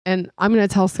And I'm going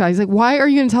to tell Scott. He's like, why are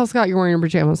you going to tell Scott you're wearing your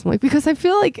pajamas? I'm like, because I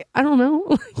feel like, I don't know.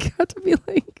 Like, I have to be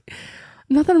like,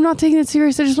 not that I'm not taking it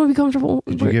serious. I just want to be comfortable.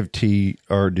 Did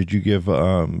you give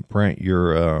Brent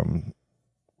your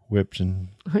whips and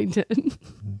I did.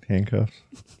 handcuffs?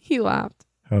 He laughed.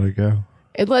 How'd it go?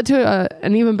 It led to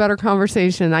an even better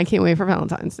conversation. I can't wait for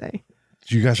Valentine's Day.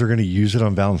 You guys are going to use it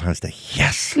on Valentine's Day?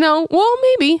 Yes. No, well,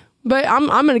 maybe. But I'm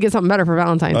going to get something better for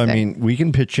Valentine's Day. I mean, we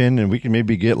can pitch in and we can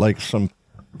maybe get like some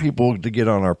people to get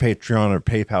on our Patreon or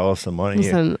PayPal some money.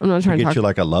 Listen, I'm not trying to get you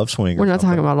like a love swing. We're not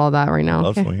talking about all that right now.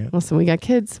 Love Okay? swing. Listen, we got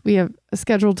kids. We have a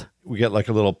scheduled. We get like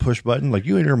a little push button. Like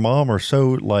you and your mom are so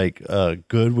like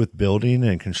good with building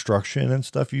and construction and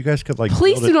stuff. You guys could like.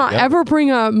 Please do not ever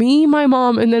bring up me, my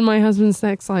mom, and then my husband's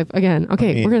sex life again.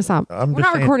 Okay, we're gonna stop. We're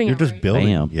not recording. You're just building.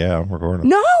 Bam. Yeah, I'm recording.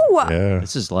 No. Yeah.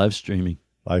 This is live streaming.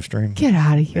 Live stream. Get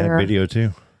out of here. Yeah, video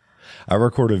too. I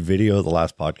recorded video of the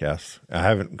last podcast. I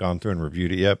haven't gone through and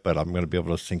reviewed it yet, but I'm going to be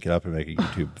able to sync it up and make a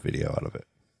YouTube video out of it.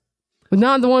 But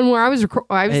not the one where I was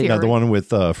here. No, the one with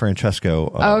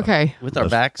Francesco. Okay. With our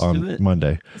backs on to it?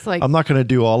 Monday. It's like, I'm not going to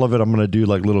do all of it. I'm going to do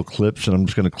like little clips, and I'm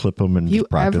just going to clip them and just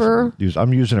practice.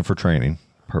 I'm using it for training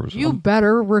purposes. you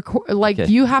better record. Like Okay.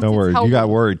 you have Don't to. worry. Tell You got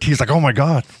me. worried. He's like, "Oh my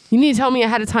god!" You need to tell me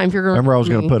ahead of time if you're going. Remember, I was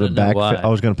going to put a Don't know back. why. I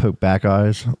was going to put back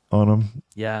eyes on him.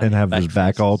 Yeah. And have his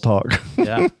back faces. all talk.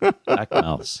 Yeah. Back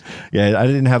mouths. Yeah, I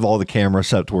didn't have all the camera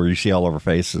set to where you see all of our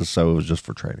faces, so it was just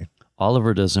for training.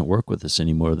 Oliver doesn't work with us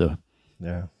anymore, though.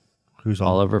 Yeah. Who's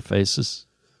Oliver Faces.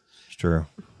 It's true.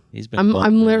 He's been.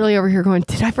 I'm literally over here going.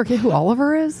 Did I forget who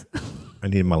Oliver is? I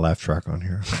need my laugh track on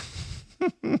here.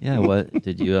 Yeah. What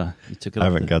did you? You took it. I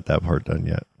haven't got that part done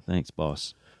yet. Thanks,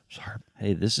 boss. Sorry.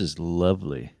 Hey, this is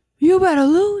lovely. You better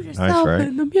lose yourself right?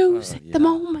 in the music. The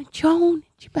moment you own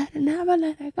it, you better never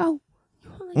let it go.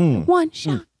 You only get one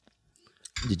shot.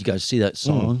 Did you guys see that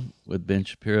song with Ben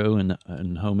Shapiro and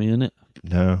Homie in it?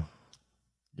 No.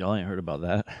 Y'all ain't heard about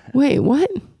that? Wait, what?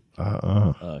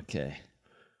 Okay.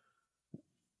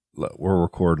 We're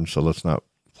recording, so let's not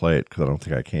play it because I don't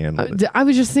think I can. I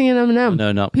was just singing Eminem.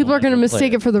 No, no. People are going to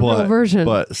mistake it for the real version.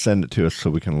 But send it to us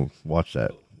so we can watch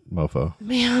that mofo.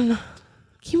 Man,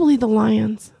 can you believe the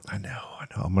Lions? I know.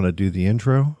 I'm going to do the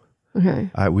intro. Okay.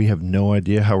 We have no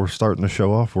idea how we're starting the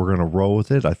show off. We're going to roll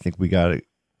with it. I think we got it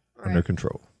under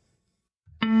control.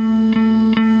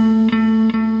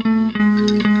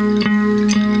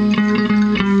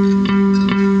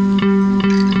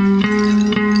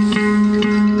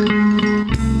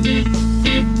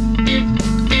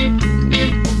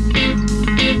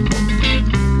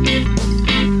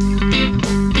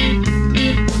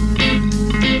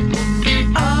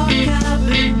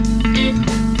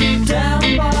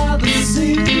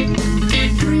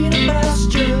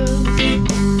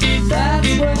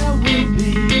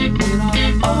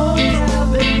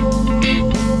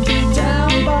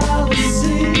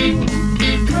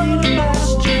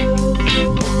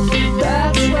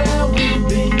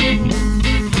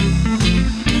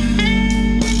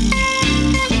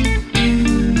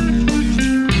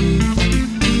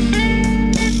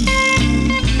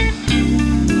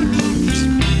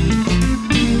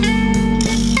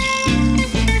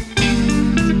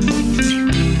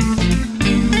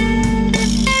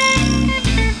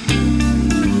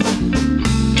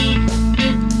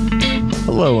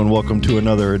 Welcome to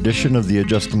another edition of the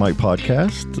Adjust the Mic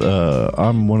podcast.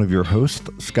 I'm one of your hosts,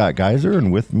 Scott Geiser,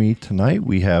 and with me tonight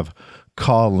we have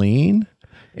Colleen,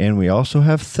 and we also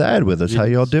have Thad with us. How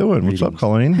y'all doing? What's up,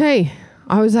 Colleen? Hey,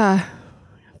 I was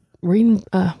reading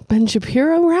Ben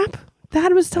Shapiro rap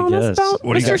Thad was telling us about.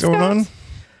 What do you got going on?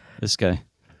 This guy.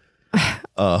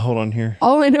 Hold on here.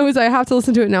 All I know is I have to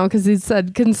listen to it now because he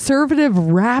said conservative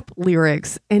rap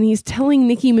lyrics, and he's telling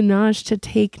Nicki Minaj to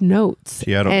take notes.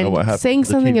 Yeah, I don't know what happened. Saying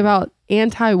something about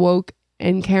anti-woke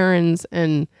and Karens,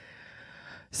 and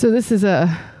so this is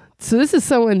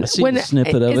someone. I see the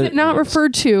snippet of it. Is it not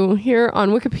referred to here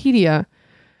on Wikipedia?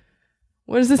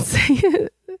 What does it say?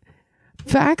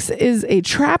 Facts is a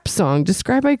trap song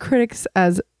described by critics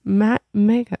as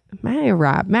MAGA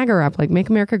rap, like Make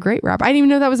America Great rap. I didn't even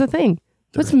know that was a thing.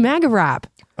 What's MAGA rap?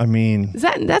 I mean,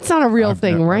 that's not a real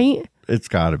thing, right? It's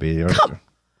got to be.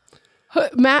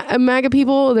 MAGA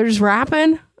people, they're just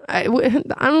rapping. I don't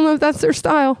know if that's their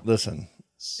style. Listen,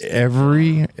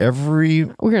 every we're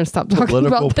gonna stop talking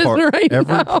political about this right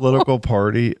every now. political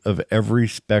party of every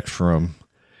spectrum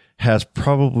has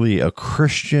probably a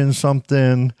Christian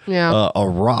something, a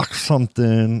rock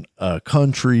something, a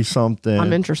country something.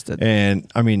 I'm interested. And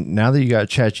I mean, now that you got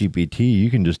ChatGPT,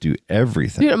 you can just do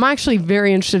everything. Dude, I'm actually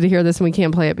very interested to hear this, and we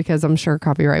can't play it because I'm sure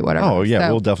copyright, whatever. Oh, yeah,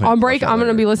 we'll definitely. On break, I'm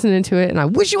going to be listening to it, and I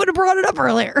wish you would have brought it up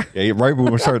earlier. Yeah, right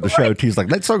when we started the show, T's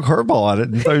like, let's throw curveball on it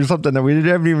and throw something that we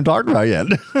haven't even talked about yet.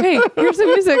 Hey, here's the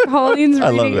music. Pauline's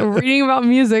reading about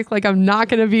music like I'm not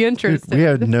going to be interested. Dude, we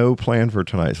had no plan for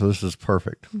tonight, so this is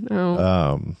perfect. No.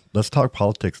 Let's talk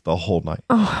politics the whole night.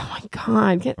 Oh my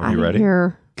God. Get out of ready?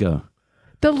 here. Go.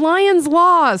 The Lions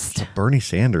lost. Bernie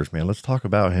Sanders, man. Let's talk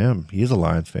about him. He's a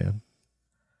Lions fan.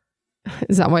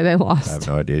 Is that why they lost? I have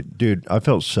no idea. Dude, I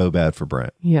felt so bad for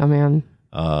Brent. Yeah, man.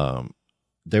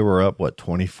 They were up,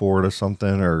 24 to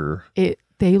something or...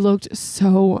 They looked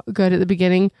so good at the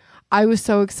beginning. I was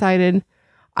so excited.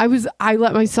 I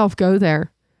let myself go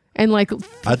there and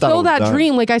feel that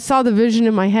dream. Like I saw the vision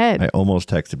in my head. I almost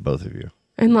texted both of you.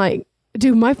 And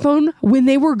dude, my phone, when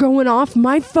they were going off,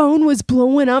 my phone was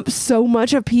blowing up so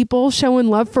much of people showing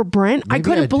love for Brent. Maybe I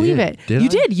couldn't believe it. You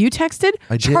did. You texted?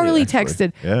 I did, Charlie actually.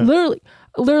 texted. Yeah.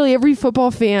 Literally every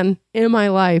football fan in my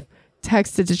life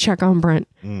texted to check on Brent.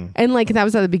 And that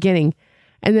was at the beginning.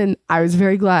 And then I was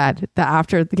very glad that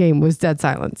after the game was dead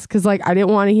silence. Cause I didn't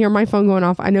want to hear my phone going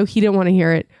off. I know he didn't want to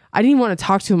hear it. I didn't want to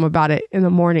talk to him about it in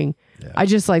the morning. Yeah. I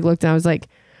just looked and I was like,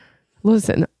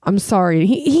 listen, I'm sorry.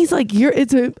 He's like,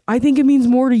 I think it means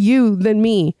more to you than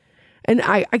me. And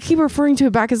I keep referring to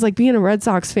it back as being a Red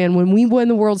Sox fan when we won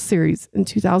the World Series in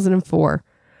 2004.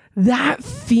 That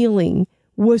feeling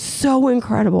was so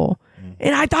incredible.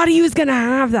 And I thought he was going to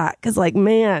have that because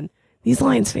man, these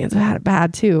Lions fans have had it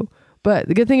bad too. But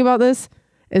the good thing about this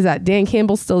is that Dan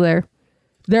Campbell's still there.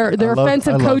 Their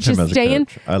offensive coach is staying.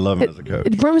 I love him as a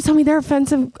coach. Brent was telling me their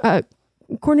offensive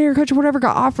coordinator, coach, or whatever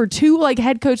got offered 2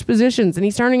 head coach positions, and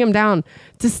he's turning them down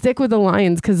to stick with the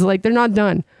Lions because they're not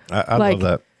done. I love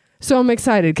that. So I'm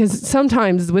excited because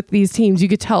sometimes with these teams, you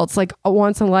could tell it's a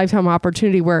once in a lifetime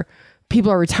opportunity where people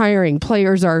are retiring,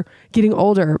 players are getting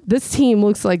older. This team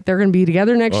looks like they're going to be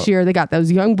together next year. They got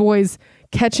those young boys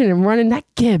catching and running. That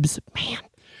Gibbs, man.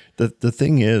 The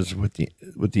thing is with the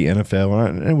NFL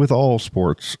and with all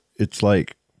sports, it's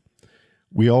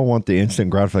we all want the instant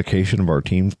gratification of our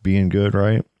teams being good,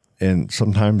 right? And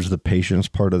sometimes the patience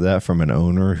part of that from an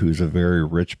owner who's a very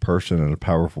rich person and a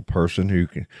powerful person who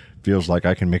feels like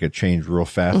I can make a change real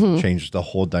fast and change the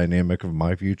whole dynamic of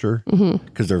my future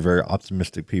because they're very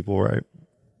optimistic people, right?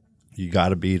 You got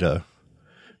to be a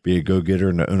go-getter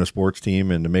and to own a sports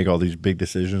team and to make all these big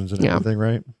decisions and everything,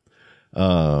 right?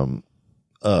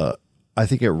 I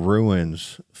think it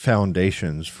ruins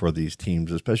foundations for these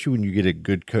teams, especially when you get a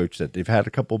good coach that they've had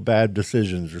a couple bad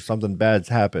decisions or something bad's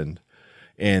happened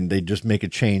and they just make a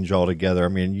change altogether. I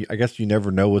mean, I guess you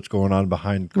never know what's going on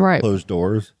behind closed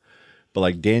doors,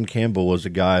 but Dan Campbell was a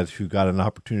guy who got an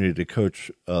opportunity to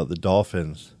coach the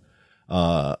Dolphins.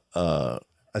 I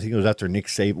think it was after Nick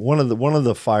Saban, one of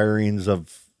the firings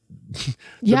of the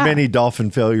many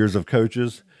Dolphin failures of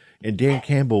coaches. And Dan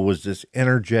Campbell was this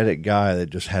energetic guy that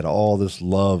just had all this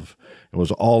love and was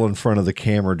all in front of the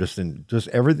camera, just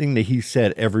everything that he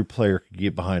said, every player could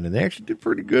get behind. And they actually did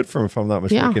pretty good for him, if I'm not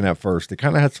mistaken, at first. They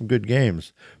kind of had some good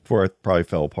games before it probably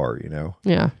fell apart,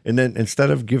 Yeah. And then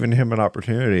instead of giving him an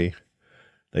opportunity,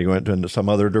 they went into some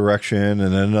other direction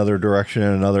and then another direction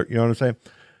and another, you know what I'm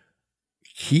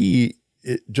saying?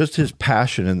 Just his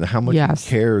passion and how much he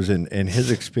cares and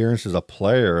his experience as a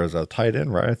player, as a tight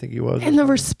end, right? I think he was. And the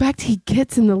respect he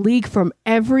gets in the league from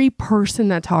every person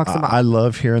that talks about him. I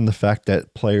love hearing the fact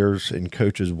that players and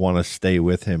coaches want to stay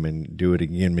with him and do it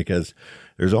again because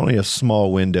there's only a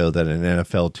small window that an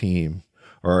NFL team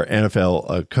or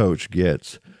NFL coach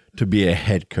gets to be a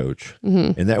head coach.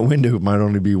 And that window might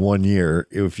only be 1 year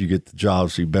if you get the job,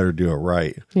 so you better do it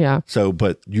right. Yeah. So,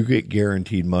 but you get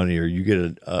guaranteed money or you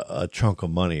get a chunk of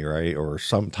money, right? Or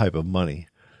some type of money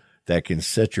that can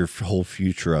set your whole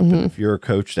future up. And if you're a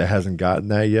coach that hasn't gotten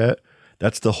that yet,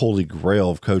 that's the holy grail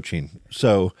of coaching.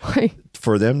 So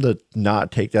for them to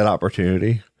not take that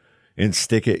opportunity and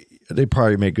stick it, they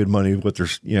probably make good money with their,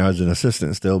 as an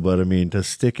assistant still, but I mean, to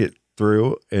stick it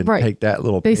through and take that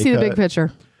little They see the big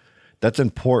picture. That's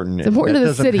important. It's important to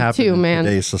the city too, man.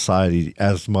 Today's society,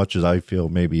 as much as I feel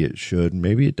maybe it should,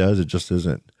 maybe it does. It just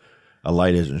isn't. A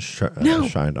light isn't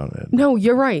shined on it. No,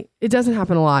 you're right. It doesn't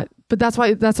happen a lot, but that's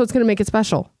what's going to make it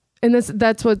special. And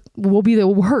that's what will be the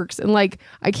works. And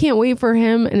I can't wait for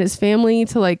him and his family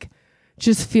to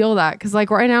just feel that because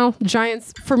right now,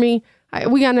 Giants for me,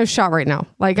 we got no shot right now.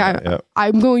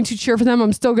 I'm going to cheer for them.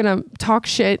 I'm still going to talk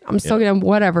shit. I'm still going to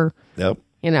whatever. Yep.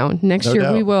 Next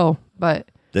year we will, but.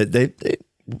 They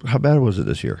how bad was it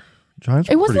this year? Giants.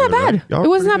 It wasn't pretty that good, bad. right? Y'all It were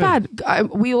wasn't that pretty bad.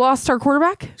 We lost our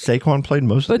quarterback, Saquon played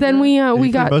most of but the then year. we Did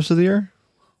he play got most of the year.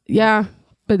 yeah.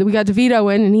 But we got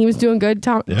DeVito in, and he was doing good.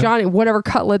 Johnny, whatever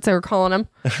cutlets they were calling him,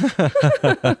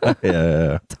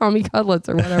 Yeah. Tommy Cutlets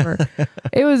or whatever.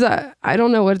 It was. I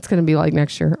don't know what it's going to be like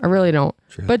next year. I really don't.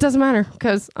 True. But it doesn't matter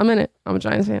because I'm in it. I'm a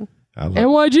Giants fan. I love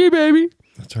NYG baby.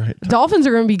 That's right. Dolphins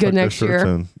are going to be good Tuck their next shirts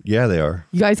year. in. Yeah, they are.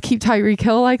 You guys keep Tyreek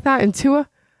Hill like that and Tua.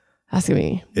 That's going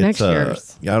to be next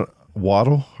year's. Yeah,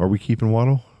 Waddle. Are we keeping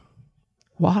Waddle?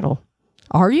 Waddle.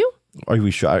 Are you? Are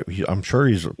we sure? I'm sure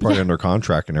he's probably under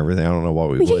contract and everything. I don't know why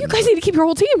we Yeah, wouldn't. you guys need to keep your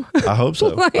whole team. I hope so.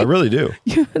 Like, I really do.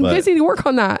 You guys need to work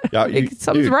on that. Yeah,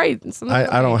 Something's dude, right. Something's I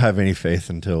right. don't have any faith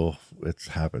until it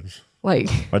happens. Like,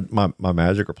 My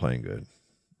Magic are playing good.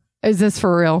 is this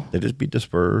for real? They just beat the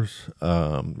Spurs.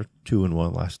 They're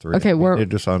 2-1 last 3. Okay, they're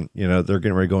just on. They're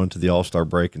getting ready to go into the All-Star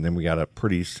break, and then we got a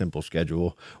pretty simple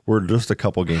schedule. We're just a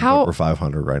couple games over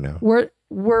 500 right now. Where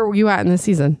were you at in the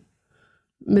season?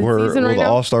 Mid-season right the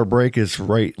now? All-Star break is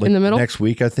right In the middle? next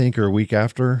week, I think, or a week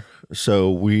after.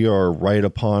 So we are right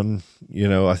upon.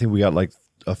 I think we got like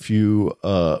a few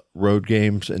road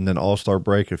games, and then All-Star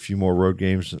break, a few more road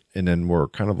games, and then we're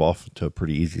kind of off to a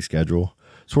pretty easy schedule.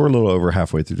 So we're a little over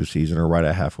halfway through the season, or right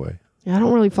at halfway. Yeah, I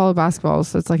don't really follow basketball,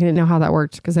 so it's like I didn't know how that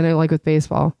worked because I know, like with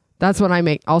baseball, that's when I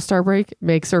make All-Star break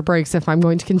makes or breaks if I'm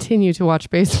going to continue to watch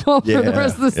baseball for the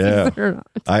rest of the season or not.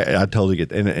 I totally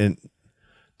get and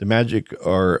the Magic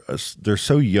they're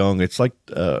so young. It's like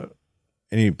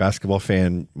any basketball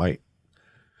fan might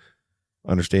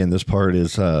understand this part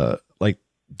is like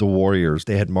the Warriors.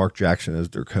 They had Mark Jackson as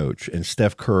their coach, and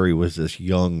Steph Curry was this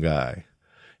young guy,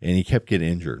 and he kept getting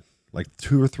injured like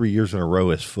 2 or 3 years in a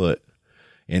row, his foot.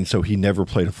 And so he never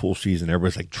played a full season.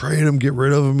 Everybody's like, trade him, get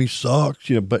rid of him. He sucks,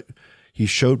 but he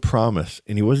showed promise,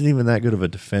 and he wasn't even that good of a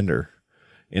defender.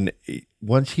 And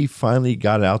once he finally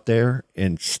got out there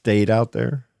and stayed out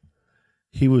there,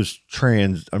 he was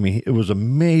it was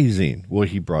amazing what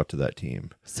he brought to that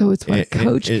team. So it's what a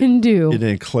coach can do. And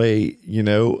then Clay,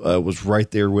 was right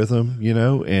there with him,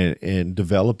 and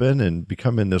developing and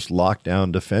becoming this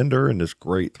lockdown defender and this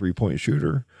great 3-point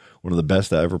shooter, one of the best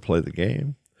that ever played the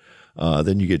game.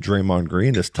 Then you get Draymond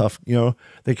Green, this tough,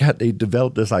 they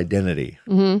developed this identity.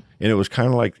 Mm-hmm. And it was kind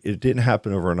of like, it didn't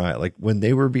happen overnight. Like when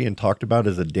they were being talked about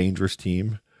as a dangerous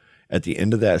team at the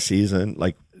end of that season,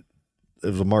 like it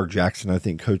was a Mark Jackson, I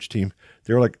think, coach team.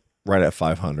 They were like right at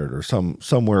 500 or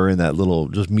somewhere in that little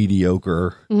just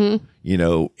mediocre,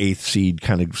 8th seed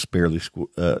kind of barely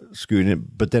scooting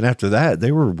it. But then after that,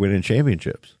 they were winning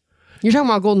championships. You're talking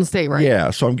about Golden State, right? Yeah,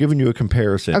 so I'm giving you a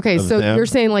comparison. Okay, so you're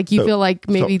saying like you feel like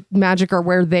maybe Magic are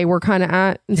where they were kind of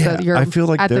at, and so you're I feel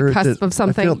like at the cusp of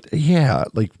something.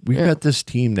 Like we've got this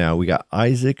team now. We got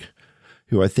Isaac,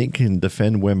 who I think can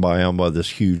defend Wembanyama,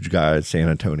 this huge guy at San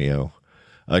Antonio.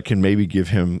 Can maybe give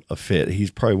him a fit.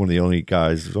 He's probably one of the only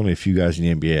guys. There's only a few guys in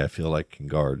the NBA I feel like can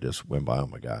guard this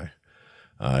Wembanyama guy.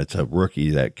 It's a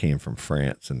rookie that came from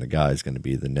France, and the guy's going to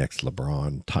be the next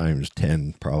LeBron times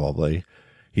 10 probably.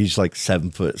 He's like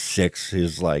 7'6".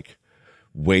 His like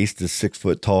waist is 6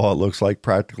 foot tall. It looks like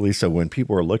practically. So when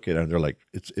people are looking at him, they're like,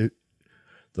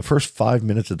 the first 5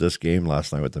 minutes of this game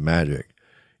last night with the Magic,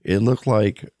 it looked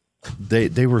like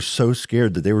they were so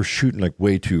scared that they were shooting like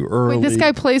way too early. Wait, this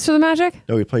guy plays for the Magic?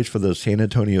 No, he plays for the San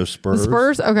Antonio Spurs. The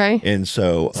Spurs, okay. And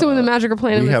so when the Magic are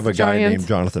playing, we have a guy Giants. named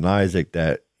Jonathan Isaac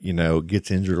that gets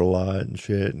injured a lot and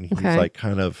shit, and he's like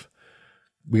kind of.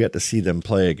 We got to see them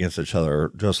play against each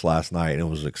other just last night, and it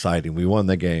was exciting. We won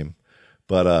the game,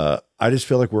 but I just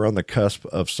feel like we're on the cusp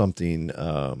of something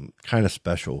kind of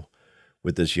special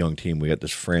with this young team. We got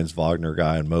this Franz Wagner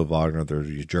guy and Mo Wagner. They're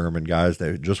these German guys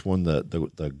that just won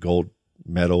the gold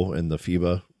medal in the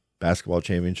FIBA basketball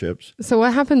championships. So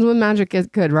what happens when Magic gets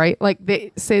good, right? Like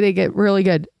they say they get really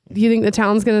good. Do you think the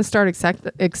town's going to start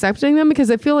accepting them? Because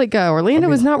I feel like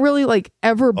Orlando is not really like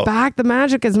ever back the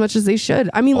Magic as much as they should.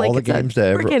 I mean, all like the games that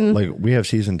ever, like we have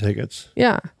season tickets.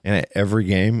 Yeah. And at every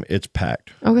game, it's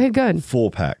packed. Okay, good.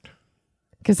 Full packed.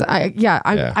 Because I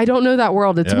don't know that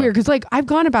world. It's weird because like I've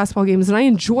gone to basketball games and I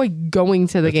enjoy going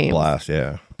to the games. Blast,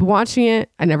 yeah. But watching it,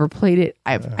 I never played it.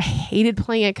 I hated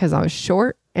playing it because I was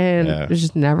short and it was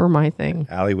just never my thing.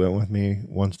 Allie went with me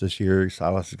once this year.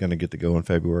 Silas is going to get to go in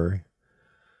February.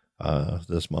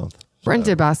 This month. Brent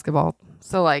did basketball,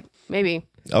 so like maybe.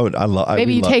 Oh,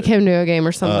 maybe you take him to a game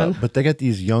or something. But they got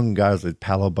these young guys like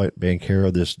Paolo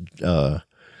Banchero, this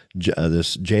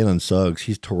Jalen Suggs.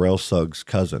 He's Terrell Suggs'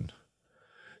 cousin.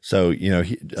 So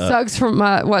Suggs from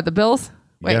what, the Bills?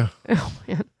 Wait. Yeah. Oh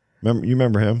man.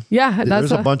 Remember him? Yeah,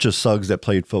 there's a bunch of Suggs that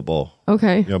played football.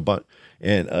 Okay.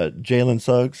 And Jalen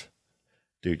Suggs,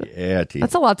 Dude, yeah,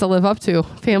 That's a lot to live up to.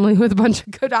 Family with a bunch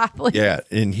of good athletes. yeah,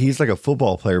 and he's like a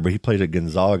football player, but he played at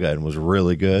Gonzaga and was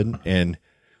really good. And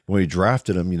when we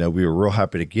drafted him, we were real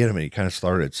happy to get him, and he kind of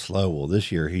started slow. Well,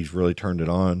 this year he's really turned it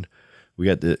on. We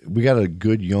got a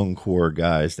good young core of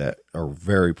guys that are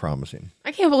very promising.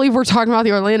 I can't believe we're talking about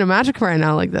the Orlando Magic right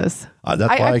now like this. That's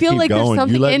why I feel keep like going. there's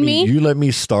something in me. You let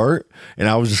me start, and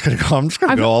I was just gonna go. I'm just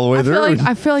gonna go all the way through.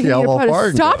 I feel like you need to put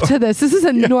a stop to this. This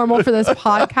isn't normal for this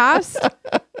podcast.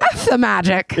 F the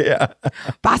Magic. Yeah,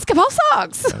 basketball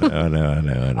sucks. I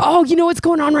know. Oh, you know what's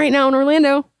going on right now in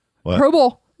Orlando? What? Pro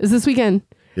Bowl is this weekend.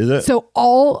 Is it? So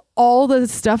all the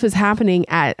stuff is happening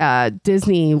at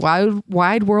Disney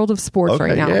Wide World of Sports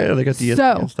right now. Yeah, they got the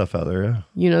ESPN stuff out there.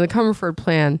 Yeah, the Comerford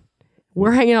plan.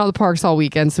 We're hanging out at the parks all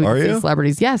weekend so we can see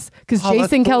celebrities. Yes, because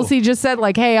Jason Kelsey just said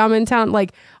like, "Hey, I'm in town."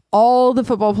 Like all the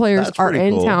football players are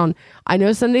in town. I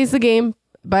know Sunday's the game,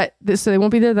 but so they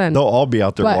won't be there then. They'll all be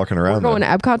out there walking around. We're going to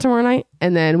Epcot tomorrow night,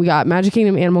 and then we got Magic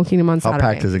Kingdom, Animal Kingdom on Saturday.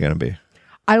 How packed is it going to be?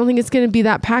 I don't think it's going to be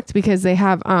that packed because they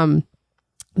have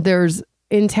there's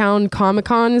in town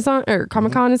Comic-Con is on, or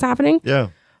Comic-Con is happening. Yeah.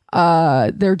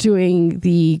 They're doing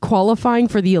the qualifying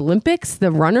for the Olympics.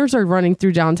 The runners are running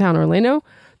through downtown Orlando.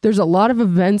 There's a lot of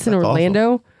events in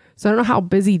Orlando. Awesome. So I don't know how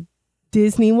busy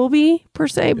Disney will be per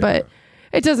se, but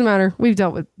it doesn't matter. We've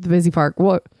dealt with the busy park.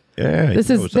 What? Yeah. This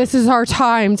is our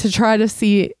time to try to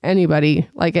see anybody.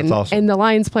 Like, and the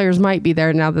Lions players might be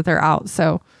there now that they're out.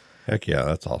 So heck yeah,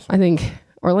 that's awesome. I think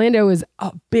Orlando is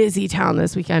a busy town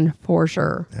this weekend for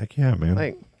sure. Heck yeah, man.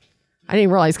 Like, I didn't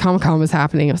realize Comic-Con was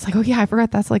happening. I was like, oh yeah, I forgot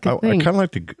that's like a thing. I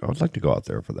would like to go out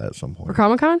there for that at some point. For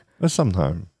Comic-Con?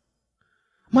 Sometime.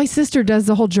 My sister does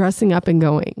the whole dressing up and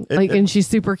going. And she's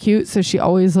super cute, so she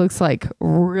always looks like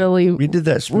really. We did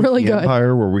that really good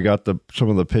Empire where we got some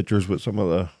of the pictures with some of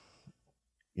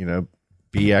the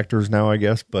B actors now, I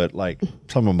guess, but like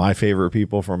some of my favorite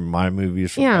people from my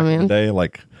movies from back in the day,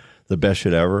 like the best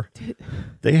shit ever.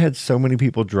 They had so many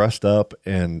people dressed up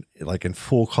and like in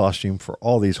full costume for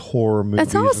all these horror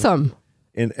movies. That's awesome.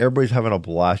 And everybody's having a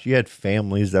blast. You had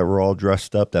families that were all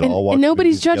dressed up that all watched and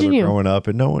nobody's judging you growing up,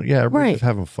 and no one, everybody's just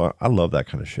having fun. I love that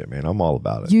kind of shit, man. I'm all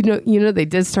about it. You know, they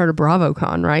did start a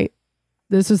BravoCon, right?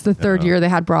 This was the third year they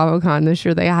had BravoCon. This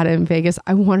year they had it in Vegas.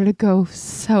 I wanted to go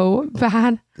so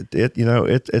bad.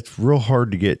 It's real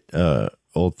hard to get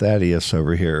old Thaddeus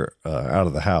over here out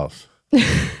of the house.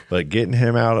 But getting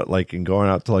him out and going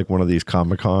out to like one of these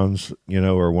Comic-Cons,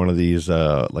 or one of these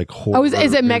like horror. Oh, is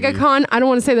it MegaCon? I don't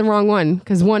want to say the wrong one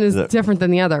because one is different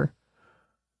than the other.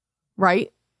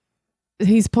 Right?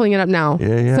 He's pulling it up now.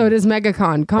 Yeah. So it is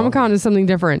MegaCon. Comic-Con is something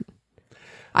different.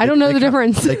 I don't know the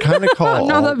difference. They kind of call. I'm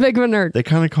not that big of a nerd. They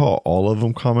kind of call all of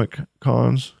them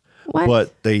Comic-Cons. What?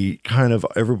 But they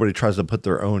everybody tries to put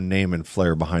their own name and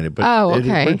flair behind it. But it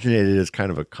originated as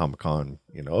kind of a Comic-Con.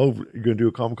 You're going to do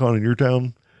a Comic-Con in your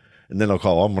town? And then I'm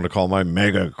going to call mine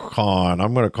Mega-Con.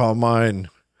 I'm going to call mine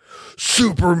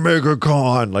Super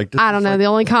Mega-Con. I don't know. The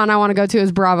only con I want to go to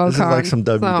is BravoCon. This is like some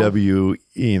WW,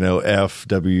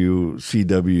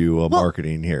 FWCW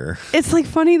marketing here. It's like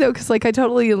funny though, because I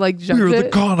totally judge it. We're the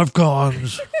con of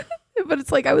cons. But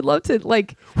it's I would love to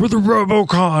we're the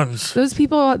Robocons. Those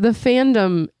people, the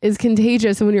fandom is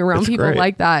contagious, and when you're around people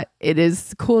like that, it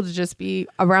is cool to just be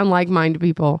around like-minded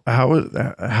people. How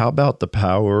about the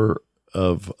power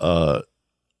of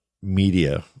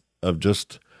media, of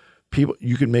just people?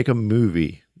 You can make a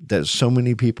movie that so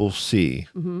many people see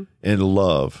and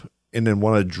love, and then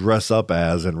want to dress up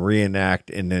as and reenact,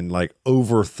 and then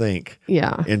overthink,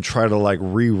 and try to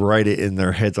rewrite it in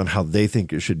their heads on how they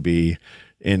think it should be.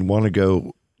 And want to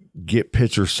go get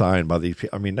pictures signed by these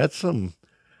people. I mean, that's some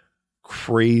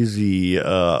crazy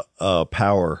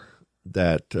power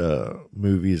that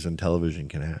movies and television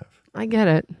can have. I get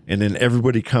it. And then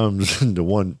everybody comes into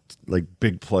one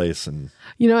big place, and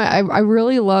I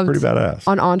really loved pretty badass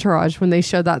on Entourage when they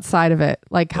showed that side of it,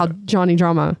 how Johnny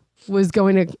Drama was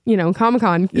going to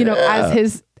Comic-Con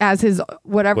as his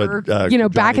whatever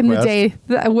back in the day.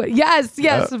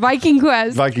 Yes, Viking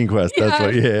Quest. That's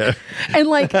what.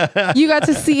 And you got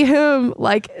to see him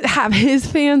have his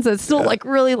fans that still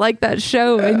really like that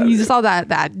show, and you saw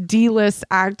that D-list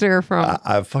actor from.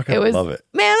 I fucking love it,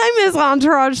 man. I miss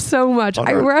Entourage so much.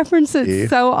 I reference it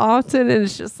so often, and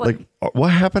it's just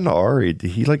what happened to Ari? Did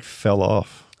he fell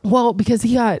off? Well, because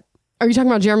he got. Are you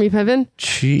talking about Jeremy Piven?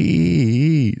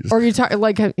 Jeez. Or are you talking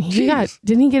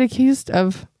didn't he get accused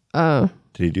of did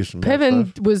he do some Piven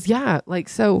stuff? Was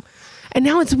so, and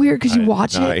now it's weird because you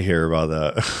watch it. I hear about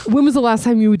that. When was the last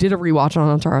time you did a rewatch on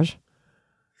Entourage?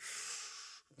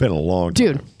 Been a long time.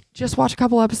 Dude, just watch a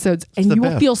couple episodes and the you will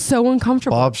best. feel so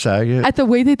uncomfortable. Bob Saget. At the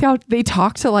way they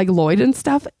talk to like Lloyd and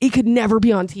stuff, it could never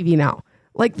be on TV now.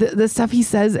 Like the stuff he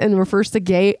says and refers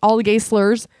to all the gay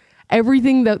slurs,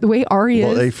 everything the way Ari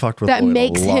is, they fucked with that Lloyd a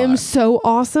makes lot. him so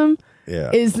awesome.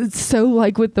 Yeah. Is it's so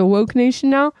like with the woke nation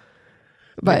now.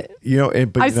 But but I you know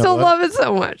still what? love it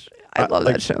so much. I love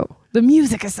like, that show. The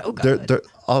music is so good.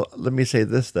 Let me say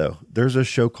this though. There's a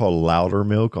show called Louder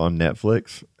Milk on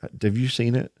Netflix. Have you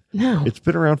seen it? No. It's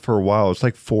been around for a while. It's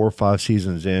like 4 or 5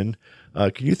 seasons in.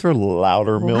 Can you throw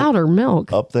Louder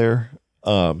Milk up there?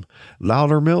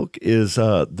 Louder Milk is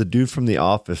the dude from The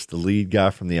Office, the lead guy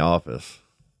from The Office.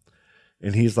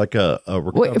 And he's like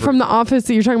Wait, from The Office,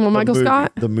 you're talking about Michael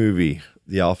Scott? The movie,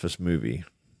 The Office movie.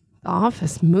 The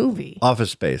Office movie.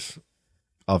 Office Space.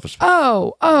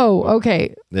 Oh,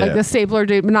 okay. Yeah. Like the stapler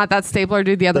dude, but not that stapler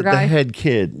dude, the other guy. The head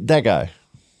kid, that guy.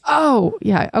 Oh,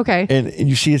 yeah, okay. And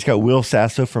you see it's got Will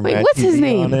Sasso from Mad what's TV his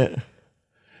name? on it.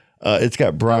 It's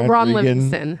got Brian Ron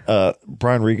Regan. Livingston.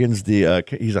 Brian Regan's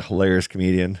he's a hilarious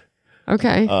comedian.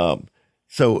 Okay.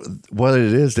 So what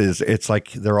it is it's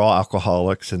like they're all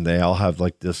alcoholics and they all have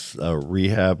like this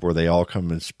rehab where they all come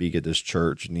and speak at this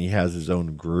church, and he has his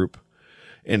own group,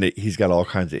 and he's got all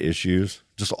kinds of issues,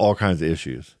 just all kinds of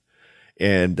issues.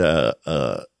 And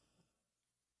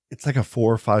it's like a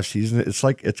 4 or 5 season. It's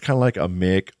kind of like a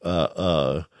Mick,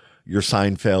 your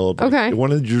Seinfeld. Okay.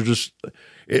 One of you're just,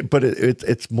 but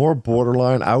it's more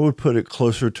borderline. I would put it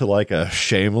closer to like a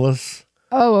Shameless.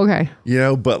 Oh, okay.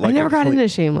 But like I never got into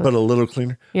Shameless, but a little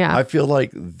cleaner. Yeah. I feel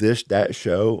like that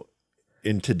show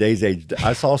in today's age.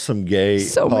 I saw some gay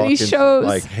so talk many and shows,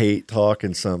 like hate talk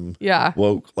and some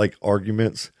woke like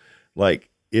arguments. Like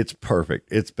it's perfect.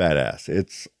 It's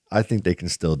badass. I think they can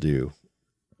still do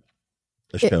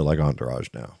a show like Entourage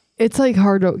now. It's like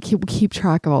hard to keep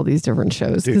track of all these different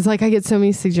shows because like I get so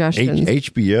many suggestions.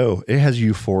 HBO, it has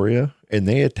Euphoria, and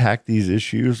they attack these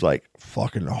issues like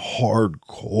fucking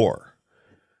hardcore.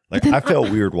 Like I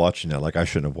felt weird watching that. Like I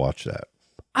shouldn't have watched that.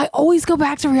 I always go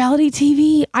back to reality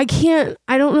TV. I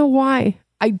don't know why.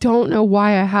 I don't know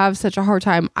why I have such a hard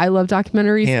time. I love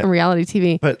documentaries and reality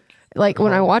TV. But like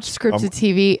when I watch scripted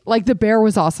TV, like The Bear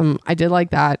was awesome. I did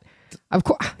like that. Of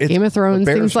course, Game of Thrones,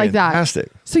 things like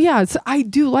fantastic. that. So yeah, I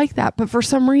do like that. But for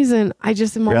some reason, I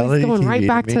just am always going right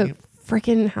back to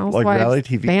freaking Housewives, like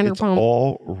reality TV. Vanderpump. It's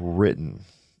all written.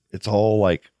 It's all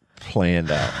like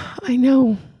planned out. I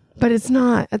know, but it's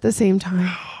not at the same time.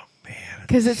 Oh man,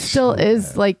 because it still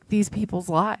is like these people's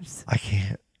lives. I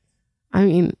can't. I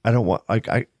mean, I don't want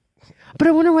but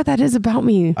I wonder what that is about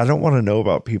me. I don't want to know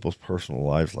about people's personal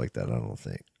lives like that. I don't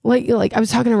think. Like I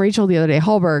was talking to Rachel the other day,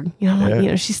 Hallberg.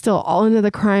 She's still all into the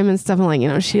crime and stuff. And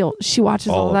like, she watches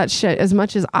all that shit as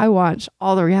much as I watch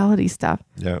all the reality stuff.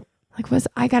 Yeah. Like,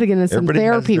 I got to get into some Everybody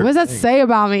therapy. What does that say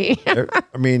about me?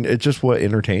 I mean, it's just what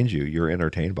entertains you. You're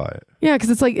entertained by it. Yeah, because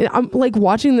it's like I'm like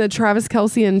watching the Travis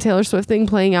Kelce and Taylor Swift thing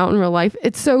playing out in real life.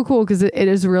 It's so cool because it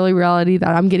is really reality that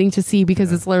I'm getting to see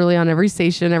because it's literally on every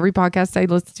station, every podcast I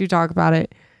listen to talk about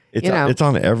it. It's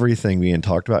on everything being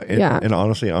talked about. And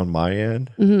honestly, on my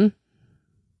end,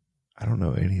 I don't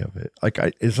know any of it. Like,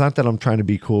 it's not that I'm trying to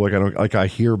be cool. Like I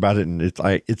hear about it and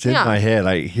it's in my head.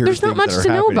 I hear. There's not much to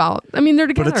know about. I mean, they're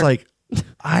together. But it's like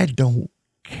I don't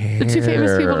care. The two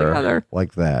famous people together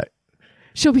like that.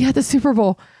 She'll be at the Super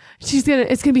Bowl.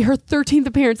 It's gonna be her 13th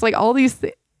appearance. Like all these,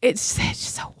 it's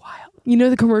just so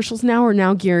wild. The commercials now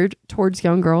are geared towards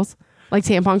young girls, like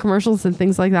tampon commercials and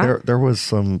things like that. There was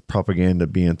some propaganda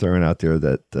being thrown out there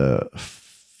that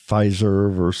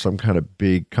Pfizer or some kind of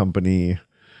big company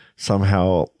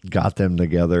somehow got them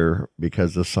together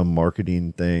because of some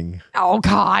marketing thing. Oh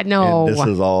God, no! And this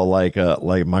is all like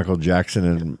Michael Jackson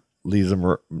and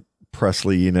Lisa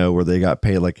Presley, where they got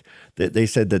paid. Like they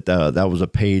said that that was a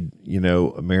paid,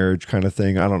 marriage kind of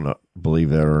thing. I don't know, believe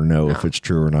that or know if it's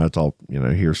true or not. It's all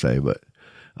hearsay. But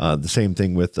the same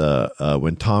thing with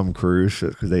when Tom Cruise,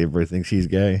 because everybody thinks he's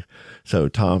gay. So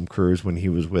Tom Cruise, when he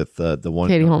was with the one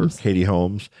Katie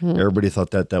Holmes, everybody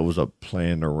thought that was a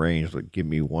planned arranged. Like, give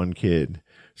me one kid,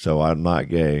 so I'm not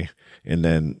gay, and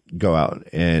then go out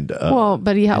and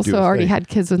but he also already had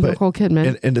kids with Nicole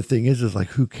Kidman. And the thing is like,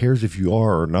 who cares if you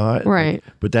are or not, right?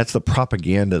 But that's the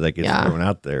propaganda that gets thrown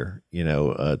out there,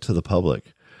 to the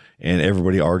public, and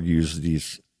everybody argues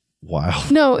these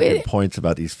wild points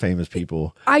about these famous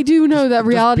people. I do know that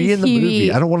reality be in TV. The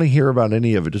movie. I don't want to hear about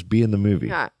any of it. Just be in the movie.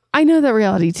 Yeah, I know that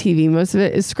reality TV, most of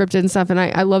it is scripted and stuff, and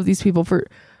I love these people for.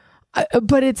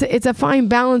 But it's a fine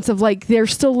balance of like they're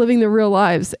still living their real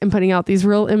lives and putting out these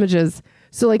real images.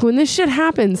 So like when this shit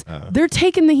happens, they're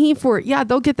taking the heat for it. Yeah,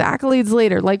 they'll get the accolades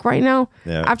later. Like right now,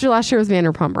 after last year with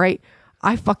Vanderpump, right?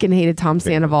 I fucking hated Tom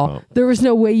Sandoval. Vanderpump. There was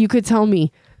no way you could tell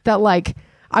me that like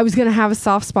I was going to have a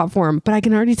soft spot for him, but I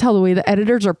can already tell the way the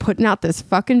editors are putting out this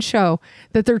fucking show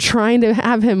that they're trying to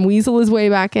have him weasel his way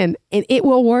back in, and it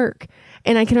will work.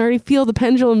 And I can already feel the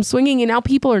pendulum swinging, and now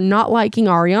people are not liking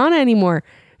Ariana anymore.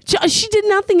 She did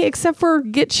nothing except for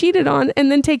get cheated on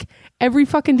and then take every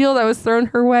fucking deal that was thrown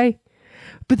her way.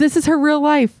 But this is her real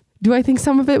life. Do I think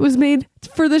some of it was made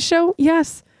for the show?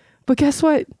 Yes. But guess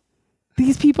what?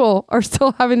 These people are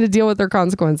still having to deal with their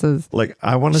consequences. Like,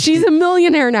 I want to. She's a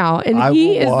millionaire now, and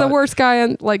he is the worst guy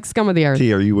on like scum of the earth.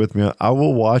 T, are you with me? I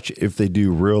will watch if they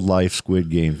do real life Squid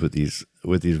Games with these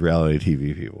reality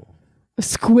TV people.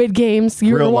 Squid Games.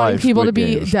 You're Real wanting life people to Squid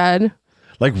be Games. dead.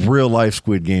 Like real life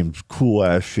Squid Games, cool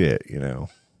ass shit, you know,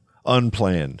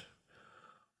 unplanned.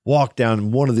 Walk down,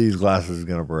 and one of these glasses is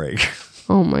gonna break.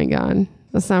 Oh my God.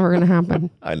 That's never going to happen.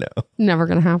 I know. Never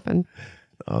going to happen.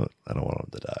 I don't want him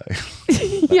to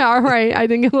die. Yeah, right. I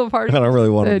think a little part. I don't really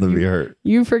want him to be hurt.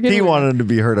 You forget. He wanted him to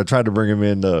be hurt. I tried to bring him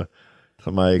into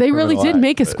my. They really did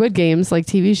make a but Squid Games like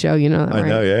TV show. You know that, I right?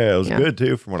 know. Yeah, it was Yeah. good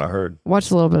too, from what I heard.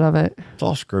 Watched a little bit of it. It's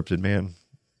all scripted, man.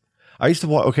 I used to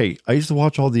watch. Okay, I used to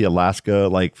watch all the Alaska,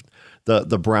 like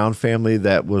the Brown family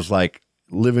that was like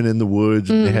living in the woods,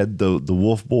 and they had the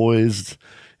Wolf Boys,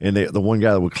 and the one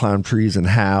guy that would climb trees and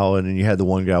howl, and then you had the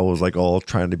one guy who was like all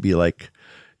trying to be like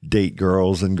date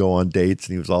girls and go on dates,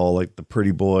 and he was all like the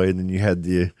pretty boy, and then you had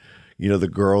the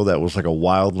girl that was like a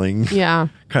wildling Yeah.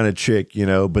 kind of chick,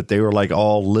 but they were like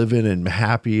all living and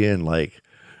happy and like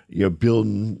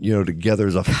building together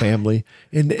as a family,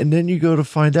 and then you go to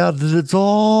find out that it's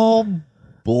all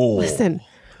bull. Listen,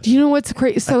 do you know what's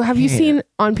crazy? So have you seen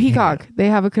on Peacock? They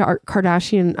have a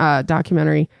Kardashian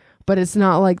documentary, but it's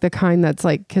not like the kind that's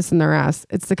like kissing their ass.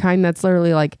 It's the kind that's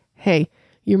literally like, hey,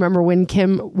 you remember when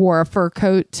Kim wore a fur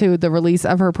coat to the release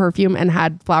of her perfume and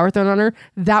had flour thrown on her?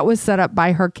 That was set up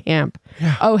by her camp.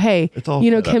 Yeah. Oh, hey, It's all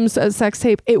set up. Kim's sex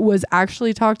tape, it was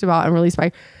actually talked about and released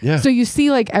by. Yeah. So you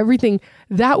see like everything.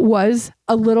 That was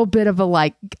a little bit of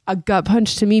a gut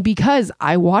punch to me because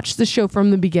I watched the show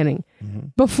from the beginning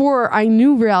before I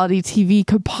knew reality TV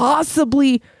could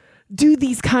possibly do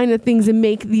these kind of things and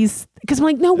make these, because I'm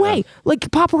like, no way, like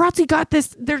paparazzi got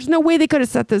this. There's no way they could have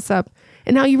set this up.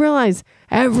 And now you realize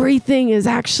everything is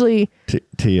actually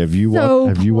T, have you so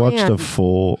watched a planned.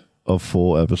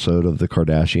 full episode of the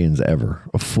Kardashians ever?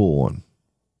 A full one?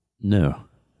 No.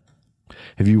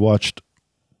 Have you watched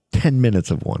 10 minutes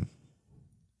of one?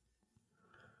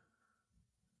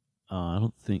 I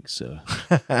don't think so.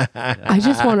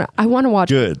 I want to watch.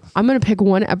 Good. I'm going to pick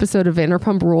one episode of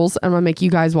Vanderpump Rules and I'm going to make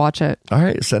you guys watch it. All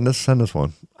right, send us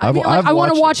one. I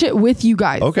want to watch it with you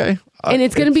guys. Okay. And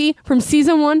it's going to be from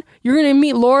season 1. You're going to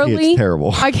meet Laura It's Lee.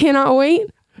 terrible. I cannot wait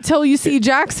till you see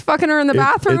Jax fucking her in the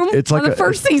bathroom it's like on the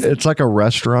first season. It's like a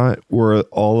restaurant where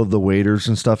all of the waiters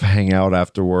and stuff hang out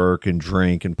after work and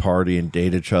drink and party and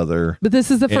date each other. But this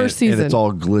is the first season. And it's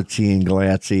all glitzy and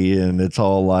glancy and it's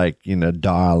all like,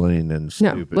 darling and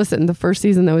No, stupid. listen, the first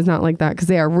season though is not like that because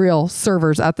they are real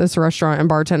servers at this restaurant and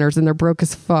bartenders and they're broke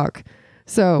as fuck.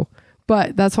 So,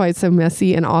 but that's why it's so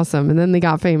messy and awesome. And then they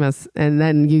got famous and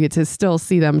then you get to still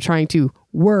see them trying to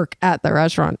work at the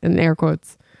restaurant in air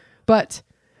quotes. But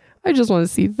I just want to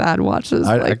see Thad watch this.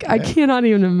 I cannot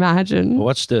even imagine. I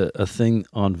watched a thing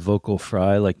on Vocal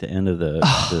Fry, like the end of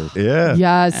the Yeah.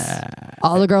 Yes.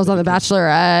 All the girls on The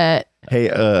Bachelorette. Hey,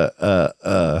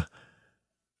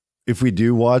 if we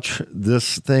do watch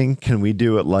this thing, can we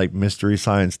do it like Mystery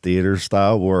Science Theater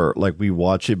style, where like we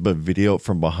watch it but video it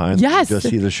from behind? Yes. We just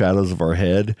see the shadows of our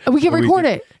head. We can record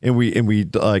it. and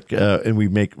we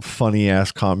make funny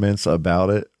ass comments about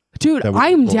it. Dude, That would be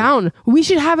I'm cool. down. We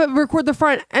should have it record the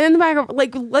front and the back of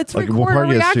let's Like we'll record a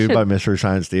probably get reaction. sued by Mystery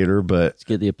Science Theater, but Let's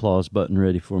get the applause button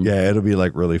ready for me. yeah, it'll be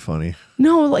like really funny.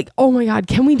 No, oh my God,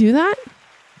 can we do that?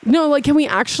 No, can we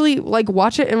actually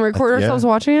watch it and record ourselves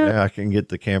watching it? Yeah, I can get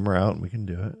the camera out and we can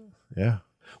do it. Yeah.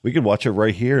 We could watch it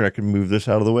right here and I can move this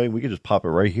out of the way. We could just pop it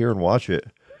right here and watch it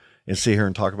and sit here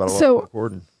and talk about it while we're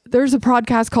recording. There's a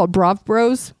podcast called Brav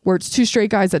Bros where it's two straight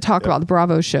guys that talk about the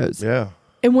Bravo shows. Yeah.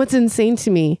 And what's insane to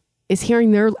me is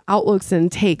hearing their outlooks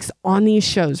and takes on these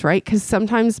shows, right? Because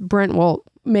sometimes Brent will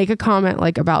make a comment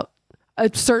about a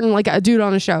certain, a dude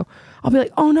on a show. I'll be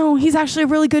like, oh no, he's actually a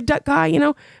really good guy,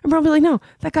 and probably like, no,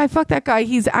 that guy, fuck that guy.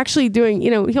 He's actually doing,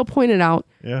 he'll point it out,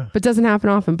 Yeah. but doesn't happen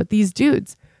often. But these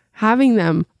dudes, having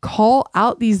them call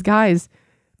out these guys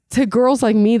to girls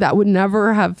like me that would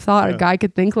never have thought a guy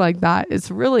could think like that, it's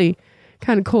really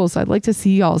kind of cool. So I'd like to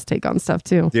see y'all's take on stuff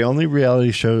too. The only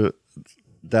reality show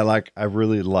that I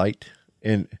really liked,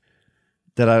 and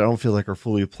that I don't feel like are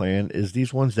fully planned is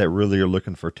these ones that really are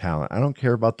looking for talent. I don't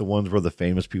care about the ones where the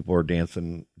famous people are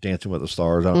dancing with the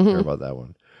stars. I don't care about that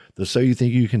one. The So You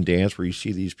Think You Can Dance, where you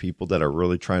see these people that are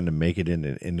really trying to make it in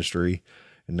an industry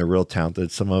and they're real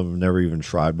talented. Some of them never even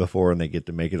tried before and they get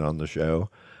to make it on the show.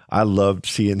 I loved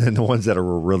seeing the ones that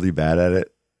were really bad at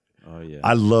it. Oh yeah.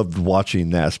 I loved watching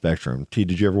that spectrum. T,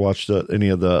 did you ever watch any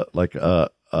of the like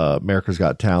America's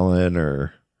Got Talent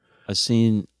or? I've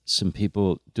seen some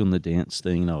people doing the dance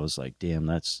thing, and I was like, "Damn,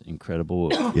 that's incredible!"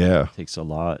 Yeah, it takes a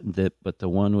lot. But the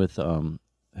one with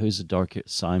who's the dark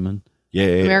Simon? Yeah.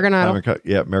 American Idol.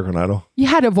 American Idol. You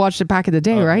had to have watched it back in the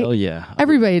day, right? Oh yeah,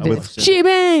 Everybody did. She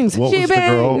bangs. What she was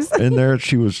bangs. the girl in there?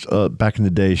 She was back in the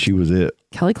day. She was it.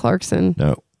 Kelly Clarkson.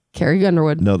 No. Carrie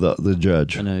Underwood. No, the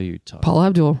judge. I know you're talking. Paul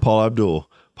Abdul.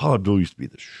 Paul Abdul used to be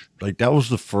like that was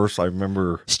the first I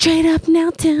remember. Straight up now,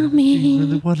 tell me. You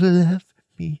really want to love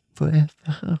me forever.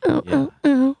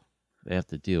 Oh. They have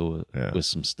to deal with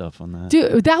some stuff on that.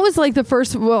 Dude, that was like the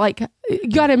first, well, like, you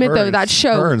gotta admit though, that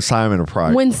show. Her and Simon are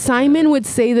probably. When Simon would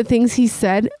say the things he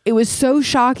said, it was so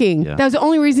shocking. Yeah. That was the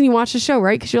only reason you watched the show,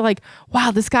 right? Because you're like,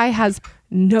 wow, this guy has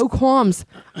no qualms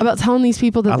about telling these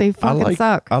people that they fucking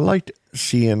suck. I liked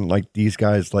seeing like these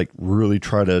guys like really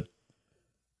try to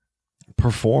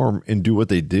perform and do what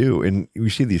they do. And you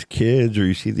see these kids or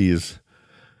you see these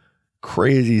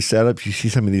crazy setups. You see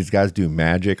some of these guys do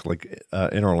magic. Like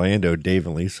in Orlando, Dave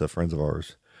and Lisa, friends of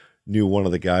ours, knew one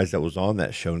of the guys that was on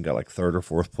that show and got like third or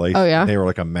fourth place. Oh, yeah? They were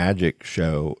like a magic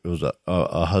show. It was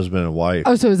a husband and wife.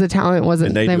 Oh, so it was a talent, wasn't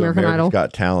And they the do American Idol?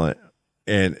 Got Talent.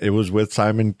 And it was with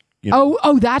Simon. You know,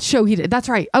 Oh, that show he did. That's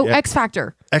right. Oh, Yeah. X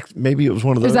Factor. Maybe it was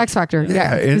one of It those. was X Factor.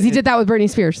 Yeah. and- Because he did that with Britney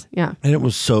Spears. Yeah. And it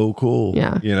was so cool.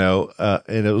 Yeah. You know,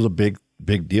 and it was a big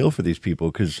deal for these people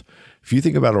because if you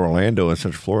think about Orlando and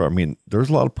Central Florida, I mean, there's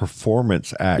a lot of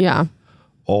performance acts Yeah.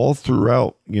 all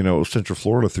throughout, you know, Central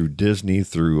Florida, through Disney,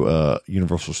 through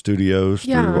Universal Studios,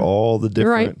 Yeah. through all the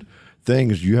You're right. different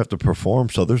things you have to perform.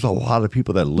 So there's a lot of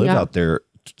people that live Yeah. out there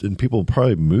and people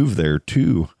probably move there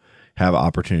to have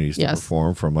opportunities to Yes.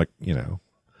 perform from like, you know,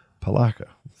 Palaca,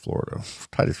 Florida,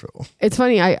 Titusville. It's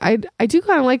funny. I do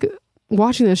kind of like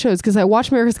watching those shows because I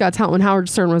watched America's Got Talent when Howard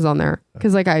Stern was on there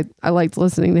because like I liked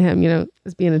listening to him, you know,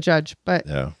 as being a judge. But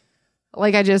Yeah.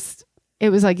 like it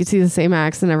was like you see the same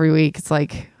accent every week. It's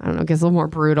like, I don't know, it gets a little more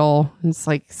brutal. And it's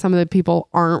like some of the people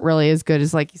aren't really as good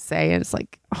as like you say. And it's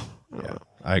like, oh, Yeah,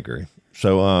 I agree.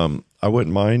 So I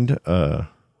wouldn't mind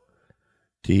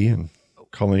T and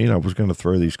Colleen. I was going to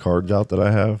throw these cards out that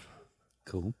I have.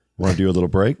 Cool. Want to do a little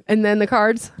break? and then the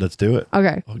cards. Let's do it.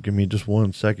 Okay. Oh, give me just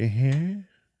 1 second here.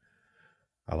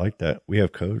 I like that. We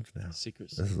have codes now.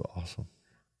 Secrets. This is awesome.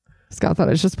 Scott thought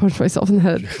I just punched myself in the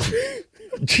head.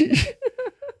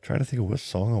 Trying to think of what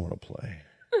song I want to play.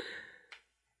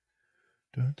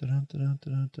 Dun, dun, dun, dun,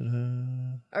 dun,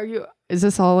 dun, dun. Is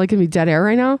this all like gonna be dead air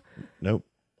right now? Nope.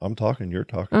 I'm talking. You're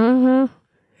talking. Uh-huh.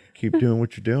 Keep doing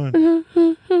what you're doing.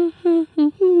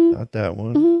 Not that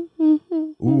one.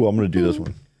 Ooh, I'm going to do this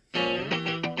one.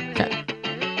 Okay.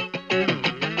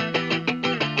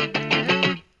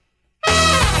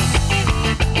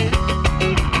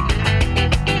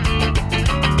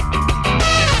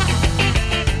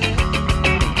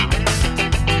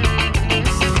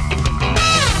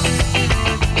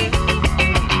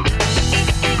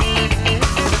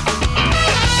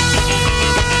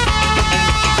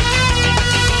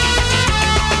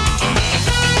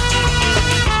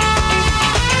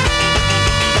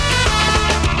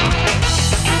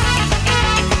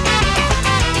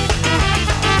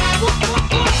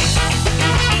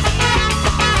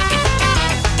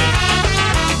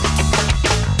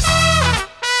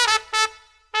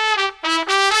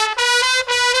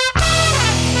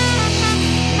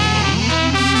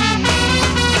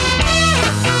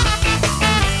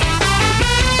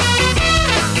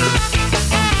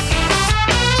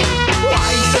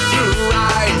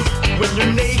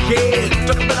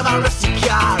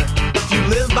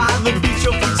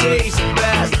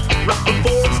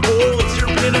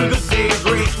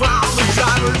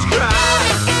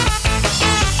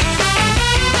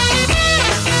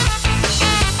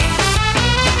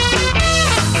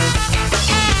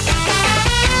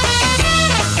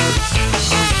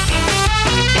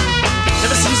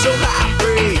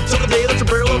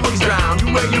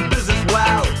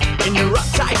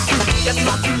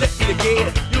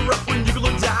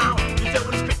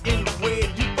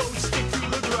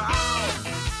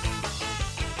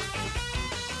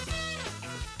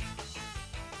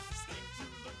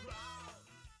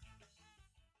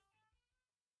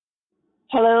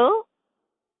 Hello?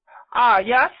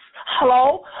 Yes.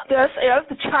 Hello. This is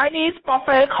the Chinese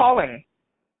buffet calling.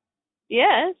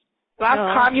 Yes. Last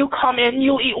time you come in,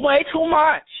 you eat way too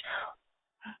much.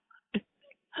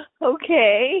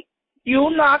 Okay.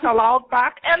 You're not allowed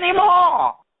back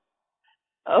anymore.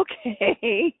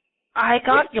 Okay. I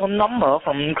got your number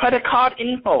from credit card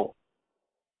info.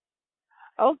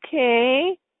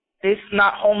 Okay. This is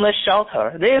not homeless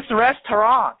shelter. This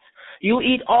restaurant. You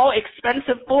eat all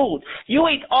expensive food. You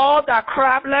eat all that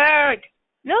crab leg.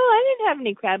 No, I didn't have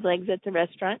any crab legs at the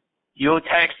restaurant. You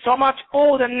take so much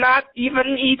food and not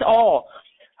even eat all.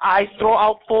 I throw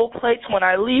out full plates when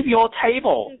I leave your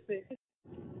table.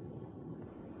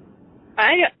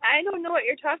 I don't know what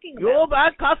you're talking about. You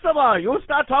bad customer, you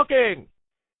start talking.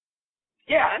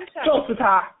 Yeah, 就是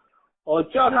他。我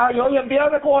叫他永远不要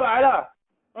再过来了。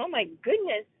 Oh my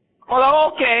goodness.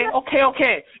 Oh,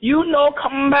 okay. You know,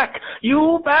 come back.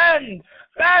 You bend.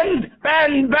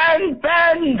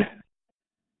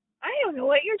 I don't know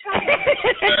what you're talking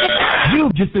about.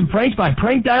 You've just been pranked by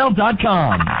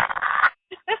prankdial.com.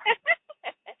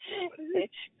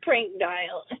 Prank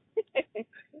dial.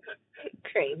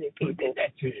 Crazy people.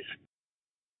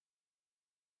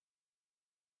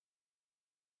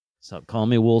 Stop calling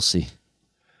me Woolsey.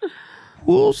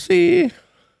 We'll see.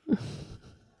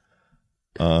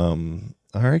 All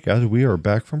right, guys, we are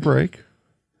back from break.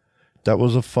 That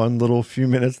was a fun little few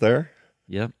minutes there.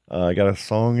 Yep. I got a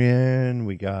song in.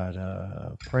 We got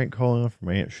a prank calling from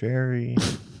Aunt Sherry.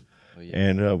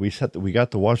 And we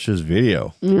got to watch this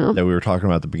video that we were talking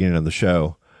about at the beginning of the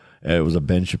show. It was a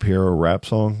Ben Shapiro rap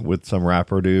song with some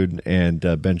rapper dude and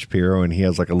Ben Shapiro, and he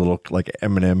has like a little like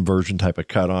Eminem version type of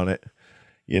cut on it,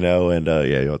 and you'll have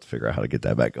to figure out how to get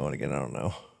that back going again. I don't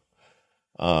know.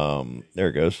 There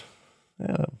it goes.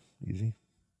 Yeah, easy.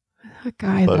 That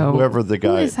guy, But though. whoever the Who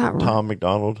guy, is that? Tom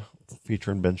McDonald,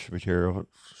 featuring Ben Shapiro,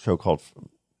 song called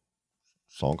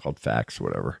Facts, or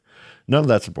whatever. None of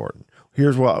that's important.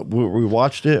 Here's what we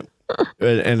watched it,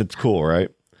 and it's cool, right?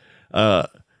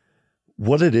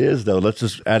 What it is, though, let's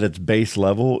just at its base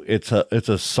level, it's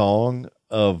a song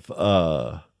of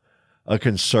a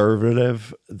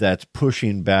conservative that's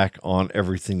pushing back on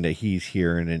everything that he's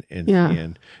hearing and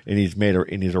seeing. And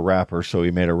he's a rapper, so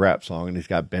he made a rap song, and he's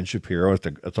got Ben Shapiro.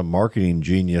 It's a marketing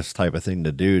genius type of thing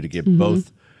to do to get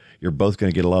both. You're both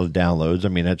going to get a lot of downloads. I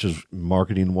mean, that's just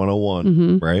marketing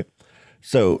 101, right?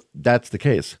 So that's the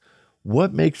case.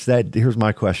 What makes that? Here's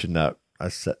my question.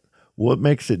 What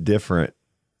makes it different?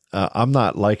 I'm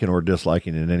not liking or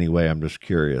disliking in any way. I'm just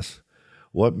curious.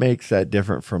 What makes that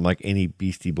different from like any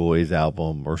Beastie Boys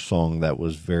album or song that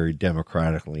was very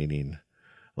Democratic leaning?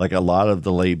 Like a lot of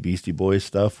the late Beastie Boys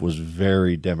stuff was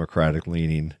very Democratic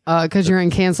leaning. Because you're in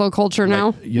cancel culture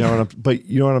now. You know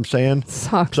what I'm saying?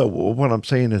 Sucks. So what I'm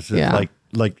saying is that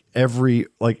like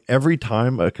every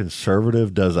time a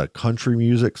conservative does a country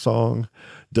music song,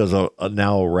 does a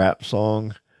now a rap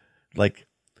song, like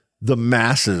the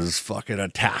masses fucking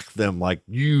attack them like,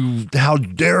 how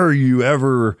dare you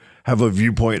ever have a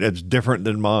viewpoint that's different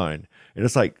than mine? And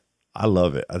it's like, I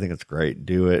love it. I think it's great.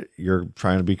 Do it. You're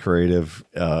trying to be creative.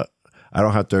 I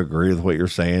don't have to agree with what you're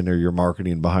saying or your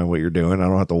marketing behind what you're doing. I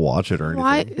don't have to watch it or anything.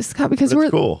 Why, Scott? Because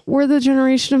cool. We're the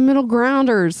generation of middle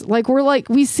grounders. Like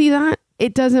we see that.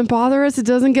 It doesn't bother us. It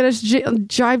doesn't get us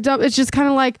jived up. It's just kind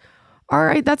of like, all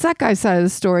right, that's that guy's side of the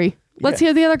story. Let's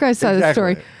hear the other guy's side of the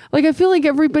story. Like, I feel like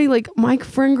everybody, like my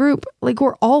friend group, like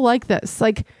we're all like this.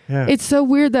 Like, it's so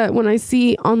weird that when I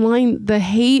see online the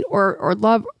hate or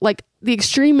love, like the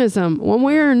extremism one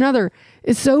way or another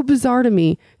is so bizarre to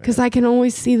me because I can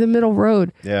always see the middle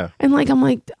road. Yeah. And like, I'm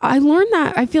like, I learned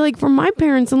that, I feel like, from my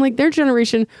parents and like their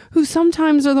generation, who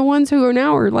sometimes are the ones who are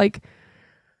now are like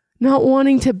not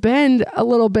wanting to bend a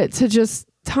little bit to just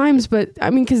times. But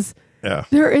I mean, because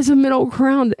there is a middle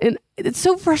ground, and it's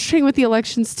so frustrating with the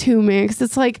elections too, man, because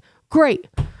it's like, great,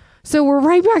 so we're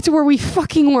right back to where we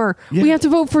fucking were. We have to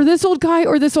vote for this old guy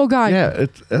or this old guy.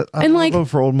 I like vote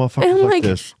for old motherfuckers and like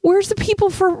this. Where's the people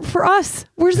for us?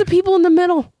 Where's the people in the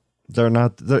middle? They're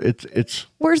not. It's.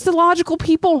 Where's the logical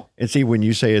people? And see, when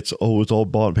you say it's all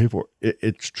bought people,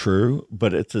 it's true,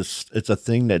 but it's a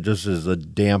thing that just is a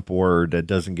damp word that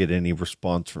doesn't get any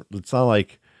response from. It's not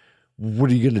like,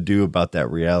 what are you going to do about that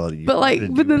reality? But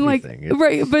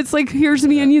it's like, here's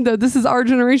me and you, though. This is our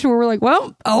generation where we're like,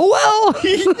 well,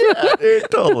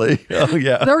 totally. Oh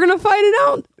yeah. They're going to fight it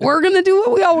out. We're going to do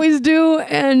what we always do.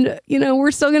 And, we're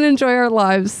still going to enjoy our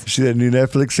lives. See that new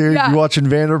Netflix series? You watching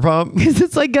Vanderpump? Because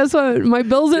it's like, guess what? My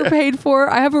bills are paid for.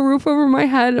 I have a roof over my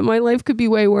head and my life could be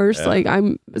way worse. Yeah. Like,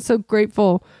 I'm so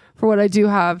grateful for what I do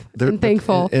have and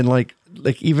thankful. And like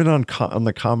even on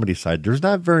the comedy side, there's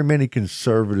not very many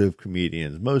conservative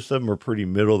comedians. Most of them are pretty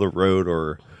middle of the road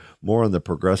or more on the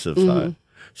progressive side.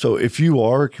 So if you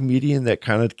are a comedian that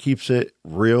kind of keeps it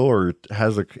real or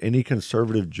has any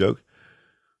conservative joke,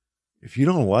 if you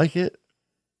don't like it,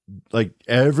 like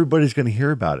everybody's going to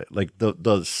hear about it. Like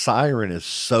the siren is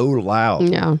so loud.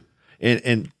 Yeah.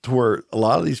 And to where a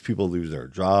lot of these people lose their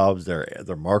jobs,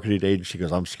 their marketing agency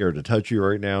goes, I'm scared to touch you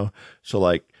right now. So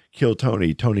like Kill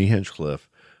Tony Hinchcliffe,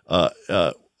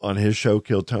 on his show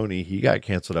Kill Tony, he got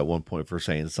canceled at one point for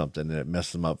saying something and it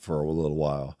messed him up for a little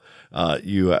while.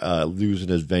 Losing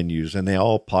his venues, and they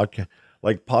all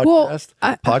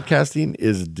podcasting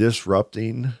is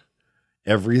disrupting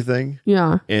everything.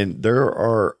 Yeah. And there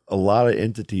are a lot of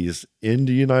entities in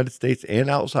the United States and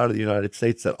outside of the United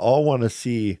States that all want to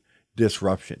see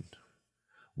disruption.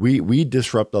 We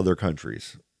disrupt other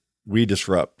countries. We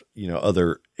disrupt,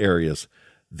 other areas.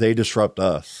 They disrupt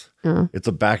us. Yeah. It's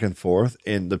a back and forth.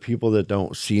 And the people that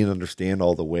don't see and understand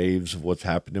all the waves of what's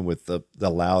happening with the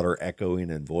louder echoing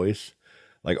and voice,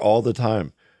 like all the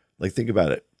time, like think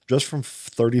about it. Just from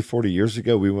 30, 40 years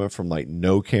ago, we went from like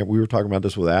no camp. We were talking about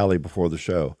this with Allie before the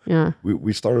show. Yeah.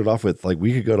 We started off with like,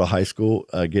 we could go to high school,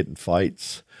 get in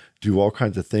fights, do all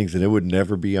kinds of things, and it would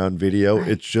never be on video. Right.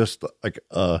 It's just like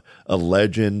a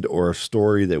legend or a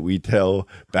story that we tell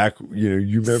back. You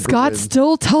remember Scott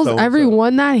still tells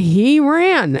everyone that he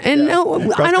ran, and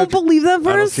I don't believe that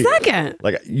for a second.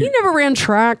 Like he never ran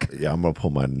track. Yeah, I'm gonna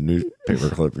pull my newspaper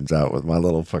clippings out with my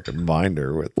little fucking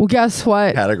binder with. Well, guess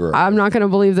what? Category. I'm not gonna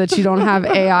believe that you don't have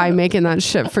AI making that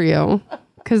shit for you,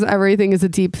 because everything is a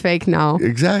deep fake now.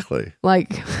 Exactly.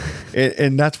 Like.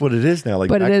 And that's what it is now. Like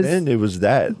but back then, it was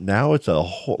that. Now it's a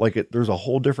whole there's a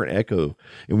whole different echo.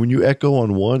 And when you echo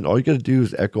on one, all you got to do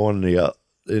is echo on the.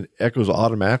 It echoes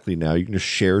automatically now. You can just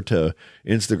share to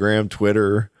Instagram,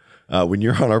 Twitter. When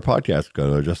you're on our podcast,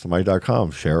 go to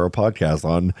justinmike.com, share our podcast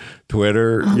on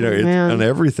Twitter. It's on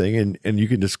everything, and you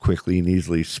can just quickly and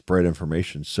easily spread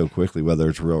information so quickly, whether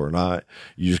it's real or not.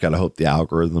 You just got to hope the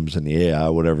algorithms and the AI,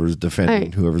 whatever's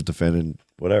defending, whoever's defending,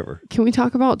 whatever. Can we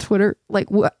talk about Twitter?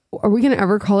 Like, what are we going to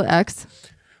ever call it X?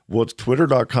 Well, it's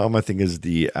twitter.com, I think, is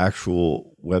the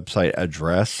actual website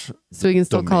address. So we can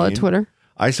still call it Twitter?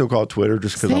 I still call it Twitter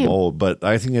just because I'm old, but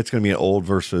I think it's going to be an old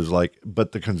versus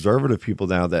but the conservative people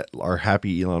now that are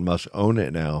happy Elon Musk own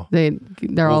it now.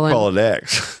 They're all call it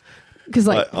X. Because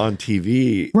on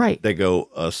TV, right, they go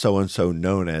so-and-so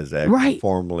known as X, right,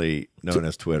 formerly known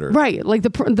as Twitter. Right. Like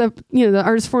the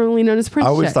artist formerly known as Prince. I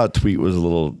always thought tweet was a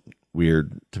little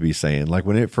weird to be saying. Like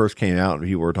when it first came out and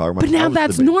people were talking about it. But now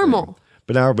that's normal. Thing.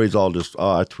 But now everybody's all just,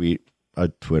 I tweet,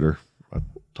 I Twitter.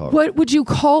 Talk. What would you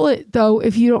call it though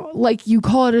if you don't like you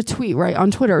call it a tweet right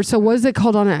on Twitter? So what is it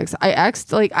called on X? I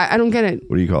X'd I don't get it.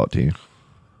 What do you call it, T?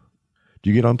 Do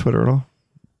you get on Twitter at all?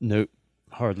 Nope,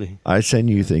 hardly. I send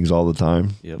you things all the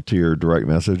time to your direct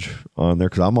message on there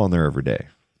because I'm on there every day.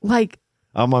 Like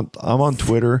I'm on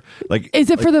Twitter. Like, is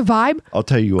it for the vibe? I'll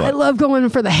tell you what. I love going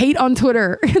for the hate on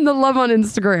Twitter and the love on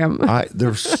Instagram.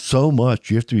 There's so much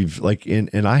you have to be like in,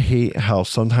 and I hate how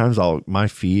sometimes my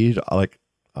feed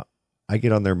I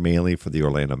get on there mainly for the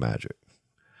Orlando Magic.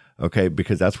 Okay,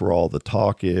 because that's where all the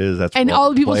talk is. That's and all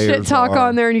the people shit talk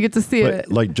on there, and you get to see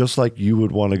it. Like just like you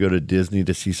would want to go to Disney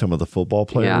to see some of the football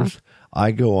players. Yeah.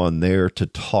 I go on there to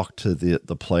talk to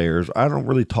the players. I don't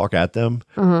really talk at them,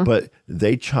 but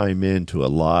they chime into a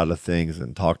lot of things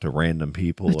and talk to random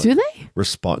people. Do they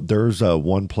respond? There's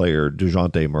one player,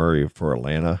 DeJounte Murray for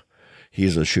Atlanta.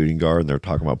 He's a shooting guard, and they're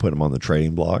talking about putting him on the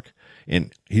trading block.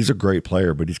 And he's a great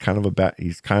player, but he's kind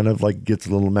of like gets a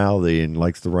little mouthy and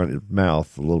likes to run his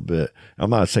mouth a little bit.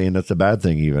 I'm not saying that's a bad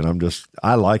thing. Even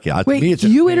I like it. Wait, me,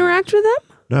 do you interact with them?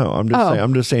 No, I'm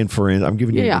just saying. For I'm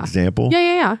giving you an example.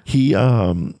 Yeah. He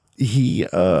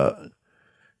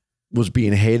was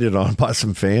being hated on by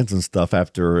some fans and stuff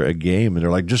after a game, and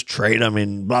they're like, just trade him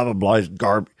and blah blah blah. He's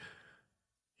garbage.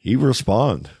 He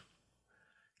respond.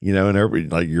 And everybody,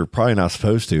 like, you're probably not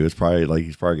supposed to. It's probably like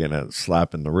he's probably getting a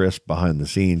slap in the wrist behind the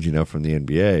scenes, from the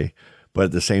NBA. But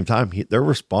at the same time, they're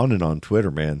responding on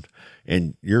Twitter, man.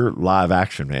 And you're live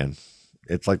action, man.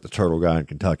 It's like the turtle guy in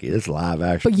Kentucky. It's live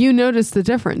action. But you notice the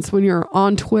difference when you're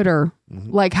on Twitter,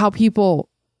 like how people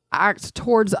act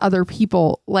towards other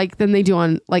people, like than they do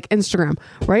on like Instagram,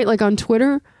 right? Like on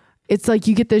Twitter, it's like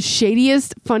you get the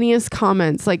shadiest, funniest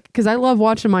comments. Like, because I love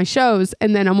watching my shows,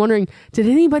 and then I'm wondering, did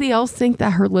anybody else think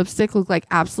that her lipstick looked like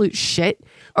absolute shit?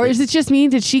 Or is it just me?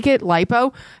 Did she get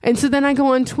lipo? And so then I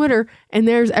go on Twitter, and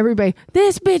there's everybody,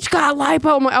 this bitch got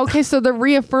lipo. I'm like, okay, so they're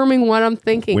reaffirming what I'm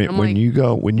thinking. When you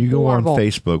go horrible. on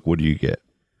Facebook, what do you get?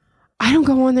 I don't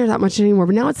go on there that much anymore,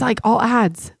 but now it's like all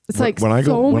ads. It's like when I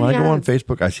go on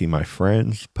Facebook, I see my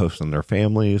friends posting their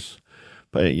families,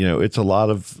 But you know, it's a lot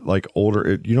of like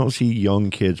older. You don't see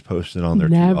young kids posting on there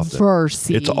too often. Never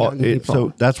see It's all young people.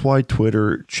 so that's why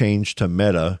Twitter changed to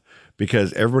Meta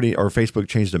because everybody, or Facebook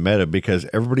changed to Meta because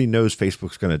everybody knows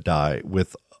Facebook's going to die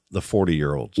with the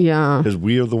 40-year-olds. Yeah. Because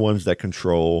we are the ones that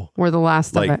control. We're the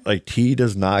last of it. Like T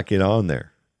does not get on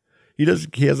there. He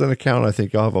has an account. I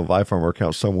think I'll have a Vi-Farmer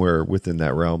account somewhere within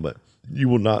that realm, but you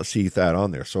will not see that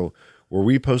on there. So where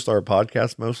we post our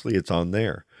podcast mostly, it's on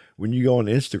there. When you go on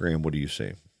Instagram, what do you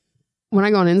see? When I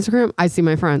go on Instagram, I see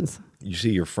my friends. You see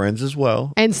your friends as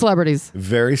well. And celebrities.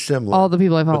 Very similar. All the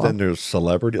people I follow. But then there's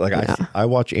celebrity. Like I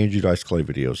watch Andrew Dice Clay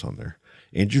videos on there.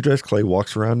 Andrew Dice Clay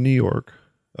walks around New York.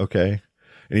 Okay.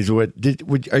 And he's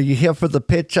are you here for the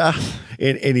picture?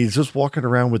 And he's just walking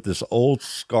around with this old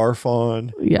scarf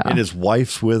on. Yeah. And his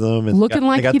wife's with him. And looking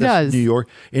like he does. New York.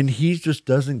 And he just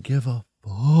doesn't give a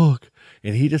fuck.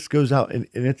 And he just goes out and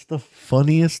it's the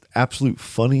funniest, absolute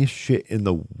funniest shit in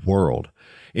the world.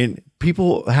 And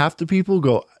half the people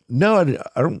go, no,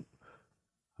 I don't.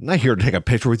 I'm not here to take a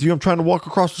picture with you. I'm trying to walk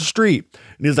across the street.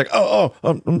 And he's like,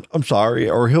 I'm sorry.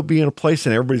 Or he'll be in a place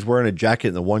and everybody's wearing a jacket.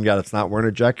 And the one guy that's not wearing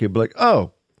a jacket will be like,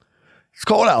 oh, it's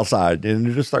cold outside. And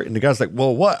you just start, and the guy's like,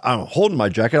 well, what? I'm holding my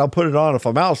jacket. I'll put it on if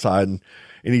I'm outside. And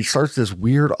he starts this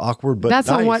weird, awkward, but that's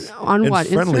nice on what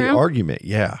friendly Instagram? argument.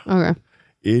 Yeah. Okay.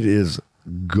 It is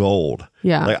gold.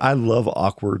 Yeah. Like I love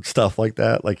awkward stuff like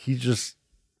that. Like he's just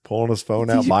pulling his phone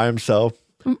out by himself.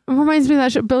 It reminds me of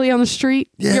that show, Billy on the Street.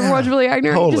 Yeah, you ever watch Billy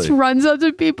Eichner? totally. He just runs up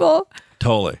to people.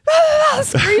 Totally.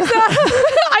 Screams out.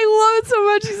 I love it so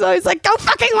much. He's always like, go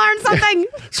fucking learn something.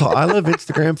 So I love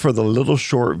Instagram for the little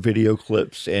short video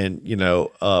clips. And, you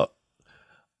know,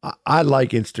 I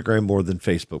like Instagram more than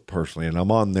Facebook personally. And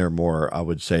I'm on there more, I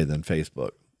would say, than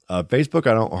Facebook. Facebook,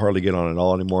 I don't hardly get on at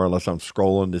all anymore unless I'm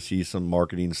scrolling to see some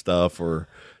marketing stuff or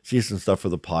see some stuff for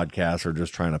the podcast or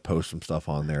just trying to post some stuff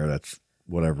on there that's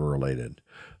whatever related.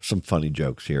 Some funny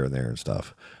jokes here and there and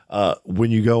stuff.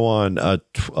 When you go on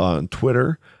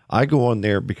Twitter, I go on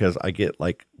there because I get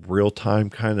like real time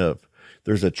kind of,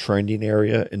 there's a trending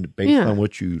area and based on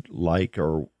what you like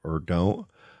or don't,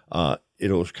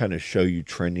 it'll kind of show you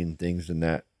trending things in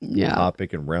that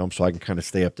topic and realm, so I can kind of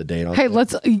stay up to date on. Hey,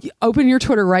 let's open your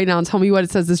Twitter right now and tell me what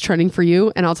it says is trending for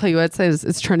you, and I'll tell you what it says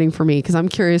is trending for me because I'm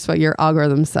curious what your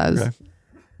algorithm says. Okay.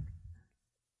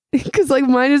 Because like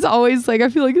mine is always like I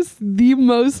feel like it's the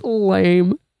most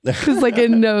lame because like it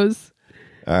knows.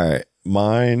 All right,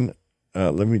 mine.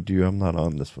 I'm not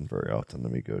on this one very often.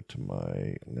 Let me go to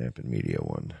my Lamp and Media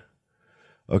one.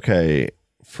 Okay,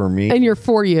 for me. And you're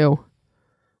For You.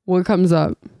 What comes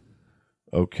up?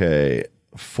 Okay,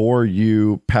 For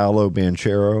You, Paolo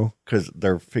Banchero, because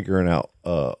they're figuring out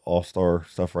All-Star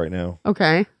stuff right now.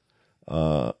 Okay.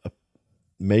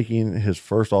 Making his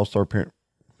first All-Star appearance.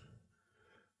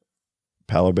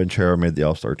 Paolo Banchero made the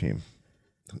All-Star team.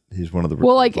 He's one of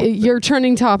the your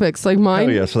trending topics like mine.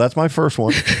 Oh yeah, so that's my first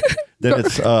one. then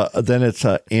it's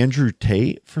Andrew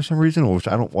Tate for some reason, which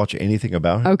I don't watch anything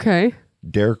about him. Okay.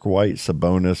 Derek White,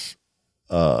 Sabonis,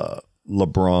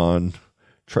 LeBron.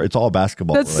 It's all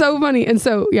basketball. That's so funny. And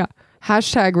so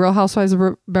hashtag Real Housewives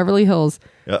of Beverly Hills.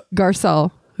 Yep.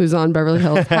 Garcelle, who's on Beverly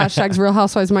Hills. Hashtags Real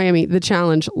Housewives Miami. The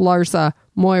Challenge. Larsa,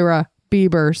 Moira,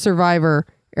 Bieber, Survivor,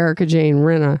 Erica Jane,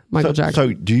 Rinna, Michael Jackson.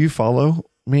 So do you follow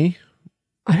me?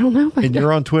 I don't know. And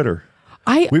you're on Twitter.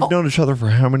 We've known each other for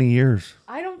how many years?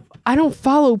 I don't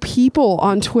follow people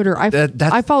on Twitter.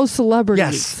 I follow celebrities.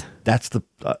 Yes. That's the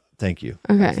thank you.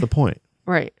 Okay. That's the point.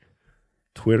 Right.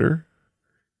 Twitter,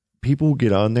 people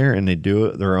get on there and they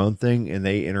do their own thing and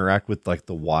they interact with like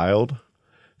the wild.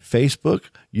 Facebook,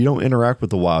 you don't interact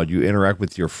with the wild. You interact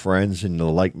with your friends and the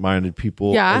like-minded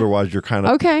people. Yeah. Otherwise, you're kind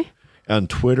of okay. On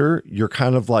Twitter, you're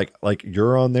kind of like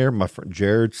you're on there. My friend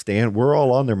Jared, Stan, we're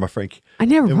all on there. My friend, I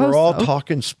never and post. We're all though.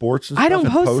 talking sports and stuff. I don't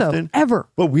and post posting, though ever.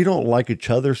 But we don't like each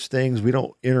other's things. We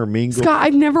don't intermingle. Scott,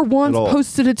 I've never once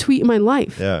posted a tweet in my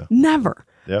life. Yeah. Never.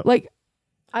 Yeah. Like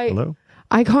Hello.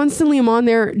 I constantly am on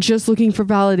there just looking for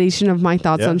validation of my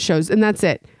thoughts on shows, and that's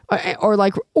it. Or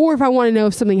if I want to know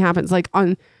if something happens, like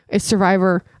if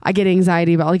Survivor, I get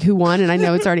anxiety about like who won, and I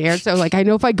know it's already aired. So like I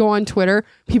know if I go on Twitter,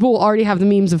 people will already have the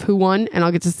memes of who won, and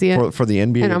I'll get to see it. For the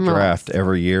NBA draft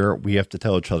every year, we have to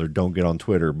tell each other don't get on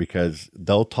Twitter because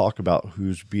they'll talk about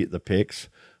who's beat the picks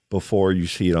before you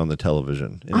see it on the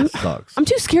television, and it sucks. I'm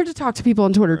too scared to talk to people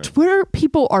on Twitter. Right. Twitter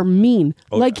people are mean.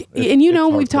 And you know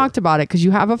we've talked about it because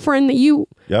you have a friend that you,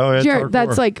 Jared,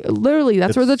 that's like literally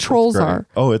that's where the trolls are.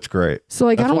 Oh, it's great. So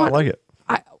like I like it.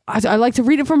 I like to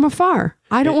read it from afar.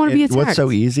 I don't want to be attacked. What's so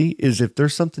easy is if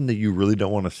there's something that you really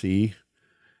don't want to see,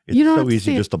 It's You don't so have to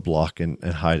easy see it. just to block and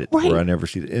hide it Right. where I never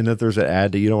see it. And if there's an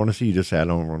ad that you don't want to see, you just say, I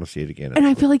don't want to see it again. And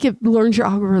I feel like it learns your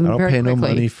algorithm I don't very pay quickly. no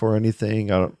money for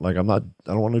anything. I don't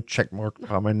want to check mark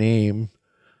by my name.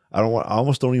 I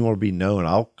almost don't even want to be known.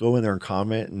 I'll go in there and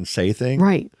comment and say things.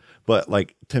 Right. But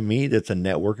like, to me, that's a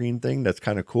networking thing. That's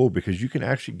kind of cool because you can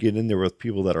actually get in there with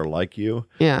people that are like you.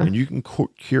 Yeah. And you can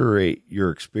curate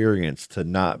your experience to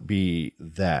not be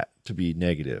that, to be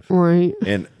negative. Right.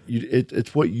 And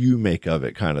it's what you make of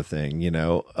it, kind of thing,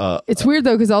 It's weird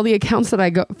though, because all the accounts that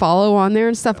I follow on there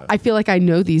and stuff, I feel like I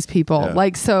know these people. Yeah.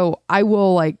 Like, so I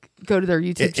will like go to their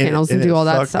YouTube channels and do all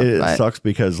that stuff. It sucks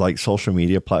because like social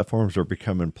media platforms are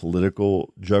becoming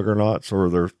political juggernauts, or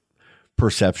they're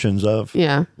perceptions of.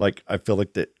 Yeah. Like, I feel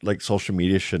like that, like, social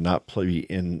media should not play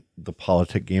in the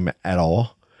politic game at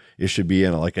all. It should be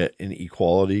in like an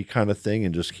equality kind of thing,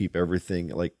 and just keep everything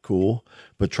like cool,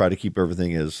 but try to keep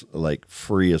everything as like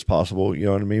free as possible. You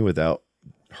know what I mean? Without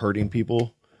hurting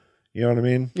people. You know what I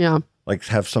mean? Yeah. Like,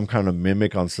 have some kind of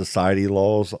mimic on society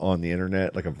laws on the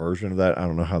internet, like a version of that. I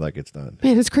don't know how that gets done.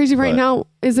 Man, it's crazy right now.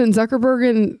 Isn't Zuckerberg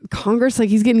in Congress? Like,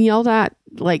 he's getting yelled at,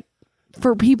 like,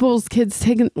 for people's kids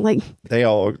taking, like, They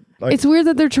all, like, it's weird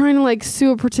that they're trying to like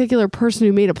sue a particular person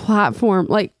who made a platform.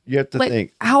 Like, you have to like,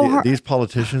 think how hard. these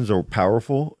politicians are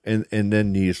powerful, and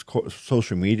then these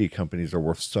social media companies are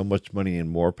worth so much money and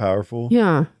more powerful.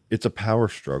 Yeah. It's a power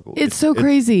struggle. It's so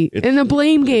crazy. In a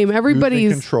blame game,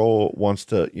 everybody's control wants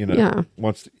to,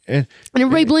 and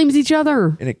everybody blames each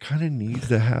other. And it kind of needs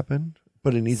to happen,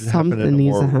 but it needs to Something happen in a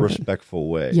needs more to happen. respectful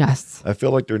way. Yes. I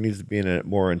feel like there needs to be a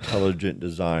more intelligent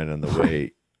design in the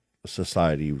way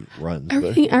society runs.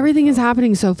 Everything is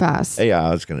happening so fast.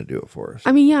 AI is going to do it for us.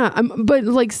 I mean, yeah, but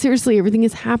like seriously, everything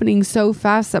is happening so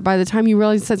fast that by the time you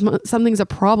realize that something's a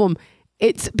problem,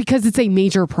 it's because it's a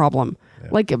major problem. Yeah.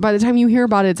 Like, by the time you hear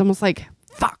about it, it's almost like,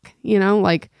 fuck,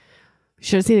 like,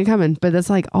 should have seen it coming. But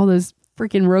that's like all this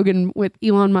freaking Rogan with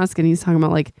Elon Musk, and he's talking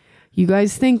about like, you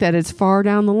guys think that it's far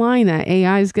down the line that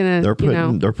AI is gonna, they're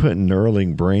putting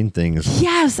Neuralink brain things.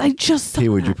 Yes, I just saw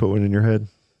would you put one in your head?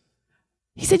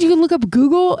 He said you can look up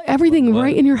Google everything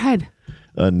right in your head.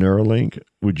 Neuralink.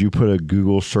 Would you put a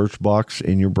Google search box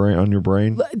in your brain, on your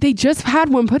brain? They just had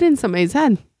one put in somebody's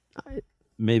head.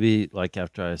 Maybe like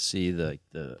after I see the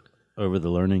over the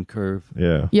learning curve.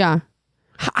 Yeah. Yeah.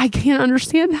 I can't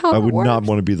understand how I would works. not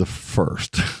want to be the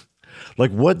first.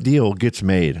 Like, what deal gets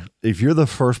made? If you're the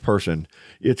first person,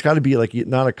 it's got to be like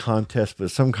not a contest,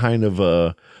 but some kind of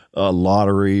a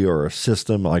lottery or a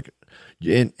system. Like,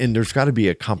 and there's got to be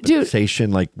a compensation.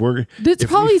 Dude, like, it's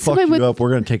probably somebody with, up, we're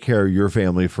going to take care of your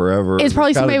family forever. It's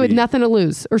probably somebody with nothing to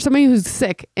lose, or somebody who's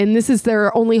sick, and this is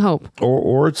their only hope.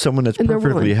 Or it's someone that's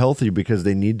perfectly healthy, because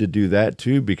they need to do that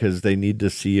too, because they need to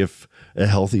see if a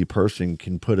healthy person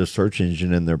can put a search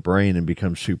engine in their brain and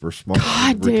become super smart.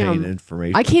 God retain damn.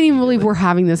 Information. I can't even believe we're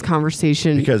having this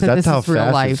conversation, because that that's how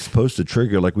fast life. it's supposed to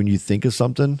trigger. Like, when you think of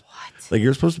something, like,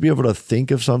 you're supposed to be able to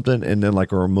think of something, and then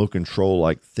like a remote control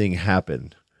like thing happen.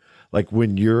 Like,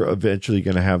 when you're eventually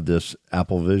going to have this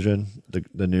Apple Vision,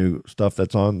 the new stuff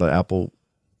that's on the Apple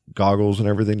goggles and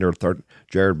everything,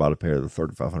 Jared bought a pair of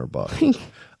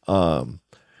 $3,500.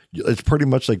 It's pretty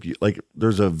much like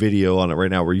there's a video on it right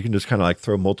now where you can just kind of like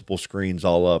throw multiple screens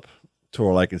all up to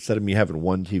where, like, instead of me having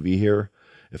one TV here,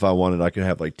 if I wanted, I could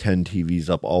have like 10 TVs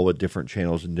up, all with different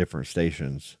channels and different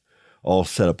stations, all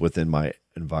set up within my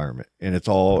environment. And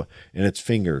it's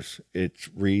fingers. It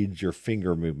reads your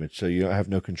finger movement. So you don't have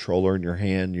no controller in your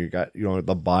hand. You don't have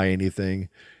to buy anything.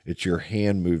 It's your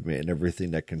hand movement and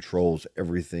everything that controls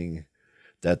everything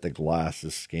that the glass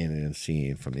is scanning and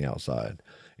seeing from the outside.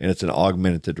 And it's an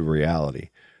augmented reality.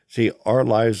 See, our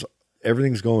lives,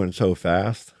 everything's going so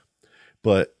fast,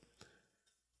 but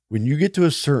when you get to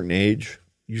a certain age,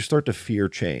 you start to fear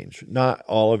change. Not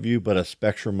all of you, but a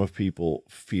spectrum of people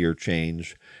fear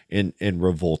change and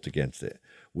revolt against it.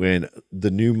 When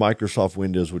the new Microsoft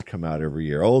Windows would come out every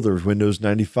year, there's Windows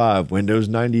 95, Windows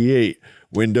 98,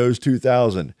 Windows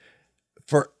 2000.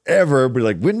 Forever, but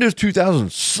like, Windows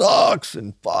 2000 sucks,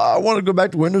 and I want to go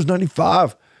back to Windows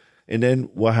 95. And then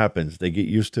what happens? They get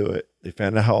used to it. They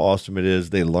find out how awesome it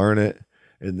is. They learn it.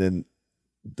 And then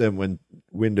when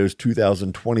Windows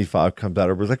 2025 comes out,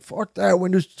 everybody's like, fuck that.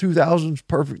 Windows 2000 is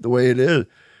perfect the way it is.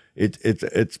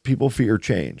 It's people fear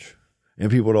change,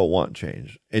 and people don't want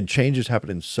change. And change is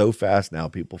happening so fast now,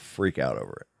 people freak out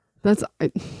over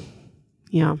it.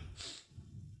 Yeah.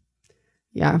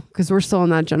 Yeah, because we're still in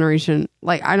that generation.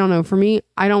 Like, I don't know. For me,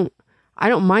 I don't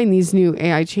mind these new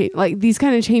AI change. Like, these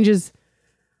kind of changes,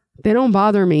 they don't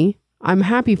bother me. I'm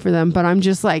happy for them, but I'm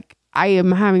just like, I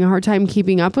am having a hard time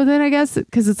keeping up with it, I guess,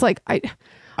 because it's like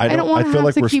I don't wanna feel have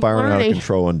like to we're keep spiraling out of learning.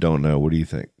 control and don't know. What do you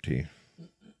think, T?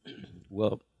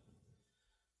 Well,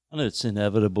 I know it's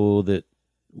inevitable that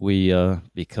we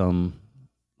become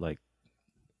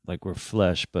like we're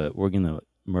flesh, but we're going to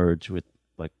merge with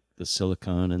like the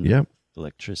silicone and Yep.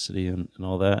 electricity and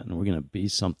all that, and we're going to be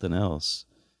something else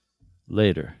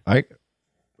later. I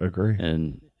agree.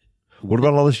 And What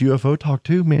about all this UFO talk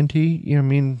too, man? T? You know, I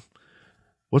mean,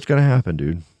 what's going to happen,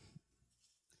 dude?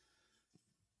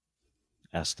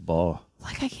 ask the ball.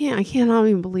 Like I cannot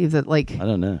even believe that. Like I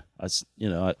don't know.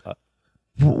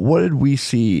 What did we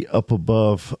see up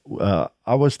above?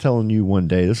 I was telling you one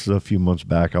day, this is a few months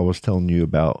back, I was telling you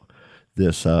about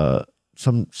this,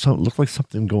 some looked like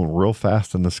something going real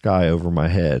fast in the sky over my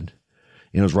head.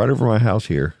 And it was right over my house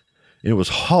here. And it was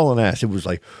hauling ass. It was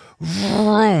like,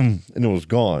 vroom, and it was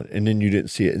gone. And then you didn't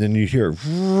see it. And then you hear it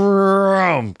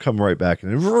vroom, come right back.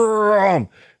 And then vroom,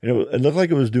 and it looked like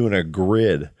it was doing a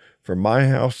grid from my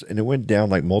house. And it went down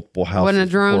like multiple houses Wasn't a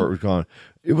drone? before it was gone.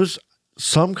 It was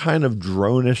some kind of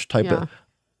drone-ish type of,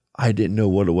 I didn't know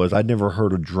what it was. I'd never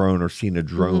heard a drone or seen a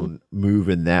drone move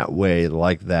in that way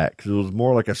like that, because it was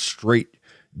more like a straight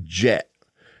jet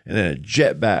and then a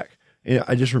jet back. And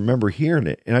I just remember hearing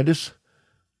it, and I just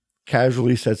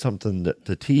casually said something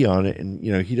to T on it, and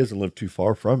you know, he doesn't live too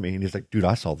far from me, and he's like, dude,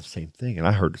 I saw the same thing and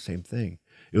I heard the same thing.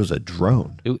 It was a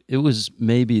drone. It was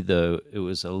maybe, though, it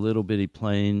was a little bitty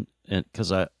plane, and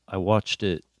because I watched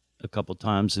it a couple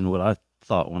times, and what I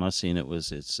thought when I seen it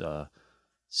was it's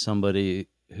somebody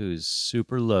who's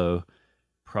super low,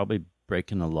 probably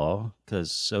breaking the law,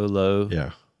 because so low,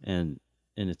 and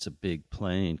it's a big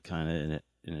plane kind of,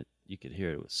 and it you could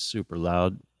hear it was super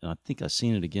loud, and I think I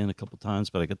seen it again a couple times,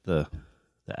 but I got the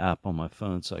app on my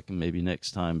phone, so I can maybe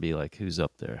next time be like, who's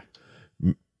up there?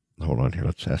 Hold on here,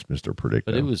 let's ask Mr. Predicto.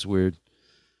 But it was weird.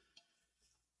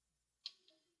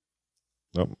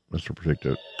 Oh, Mr.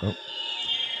 Predicto. Oh.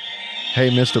 Hey,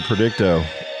 Mr. Predicto,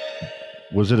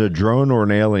 was it a drone or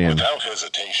an alien? Without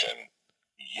hesitation,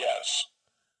 yes.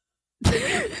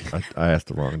 I asked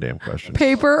the wrong damn question.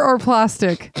 paper or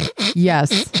plastic? Yes.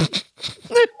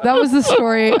 That was the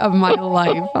story of my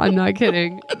life. I'm not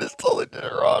kidding. I just totally did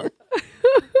it wrong.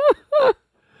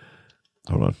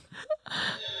 Hold on.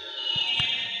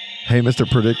 Hey, Mr.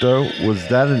 Predicto, was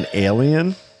that an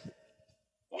alien?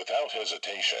 Without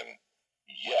hesitation,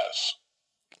 yes.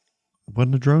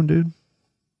 Wasn't a drone, dude.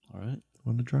 All right.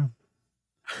 Wasn't a drone.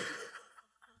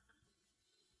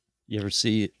 You ever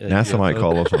see NASA might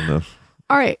call us on this.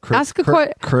 All right. Ask a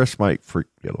question. Chris might get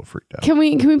a little freaked out. Can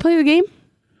we play the game?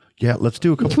 Yeah, let's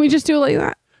do a couple. Can we just do it like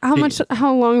that?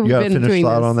 How long have You we got a been finished doing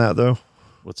thought this? on that though?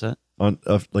 What's that? On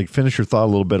like finish your thought a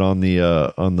little bit on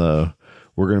the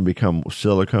we're going to become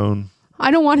silicone.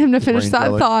 I don't want him to finish Brain that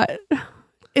jelly. thought.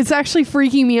 It's actually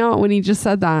freaking me out when he just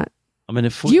said that. I mean,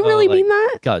 if we Do you really all, mean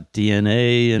that? got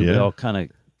DNA and we Yeah. all kind of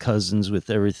cousins with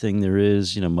everything there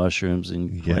is, mushrooms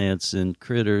and plants and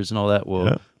critters and all that.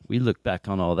 Well, we look back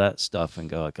on all that stuff and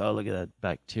go like, oh, look at that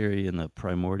bacteria and the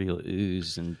primordial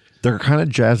ooze. And They're kind of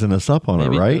jazzing us up on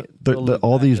Maybe it, right? they'll look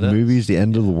All back these at us. movies, the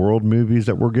end of the world movies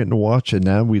that we're getting to watch, and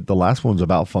now the last one's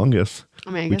about fungus. I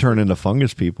mean, I We guess turn into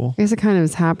fungus people. I guess it kind of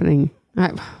is happening.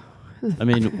 I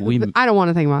mean, I don't want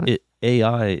to think about it.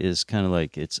 AI is kind of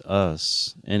like it's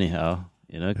us anyhow,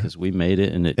 because we made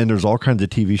it and And there's all kinds of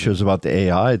TV shows about the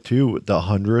AI too. The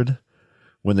 100,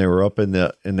 when they were up and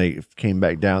they came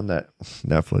back down, that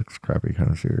Netflix crappy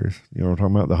kind of series. You know what I'm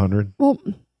talking about? The 100. Well,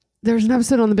 there's an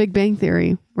episode on The Big Bang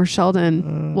Theory where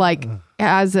Sheldon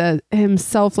has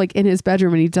himself like in his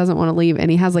bedroom and he doesn't want to leave, and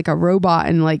he has like a robot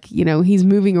and he's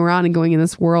moving around and going in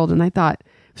this world, and I thought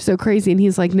so crazy, and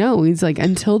he's like, no, he's like,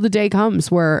 until the day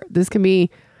comes where this can be,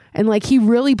 and like he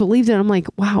really believed it. I'm like,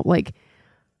 wow, like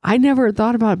I never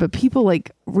thought about it, but people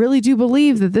like really do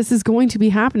believe that this is going to be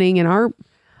happening, and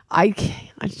I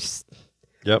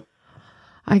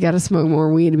got to smoke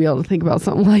more weed to be able to think about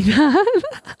something like that.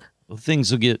 well,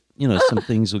 things will get, some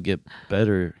things will get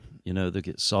better. They'll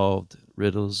get solved,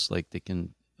 riddles, like they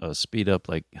can speed up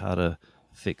like how to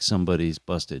fix somebody's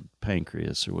busted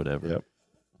pancreas or whatever. Yep.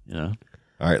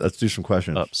 All right, let's do some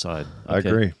questions. Upside. I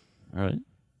agree. All right.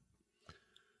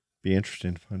 Be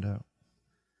interesting to find out.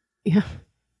 Yeah.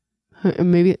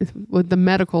 Maybe with the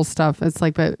medical stuff, it's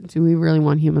like, but do we really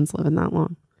want humans living that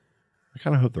long? I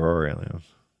kind of hope there are aliens.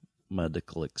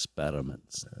 Medical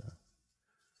experiments. It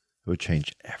would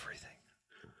change everything.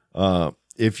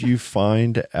 If you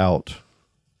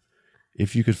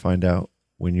could find out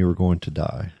when you were going to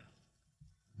die,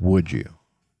 would you,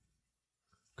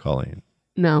 Colleen?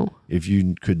 No. If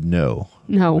you could know.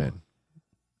 No. When?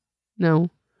 No.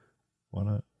 Why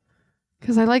not?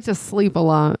 Because I like to sleep a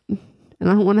lot. And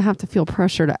I don't want to have to feel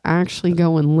pressure to actually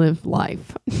go and live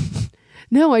life.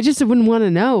 No, I just wouldn't want to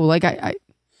know. Like I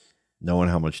Knowing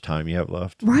how much time you have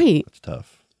left. right. It's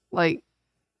tough. Like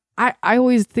I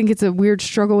always think it's a weird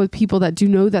struggle with people that do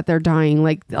know that they're dying.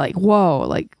 Like whoa,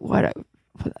 like what?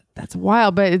 That's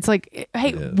wild. But it's like,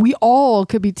 hey, we all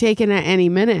could be taken at any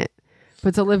minute.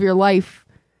 But to live your life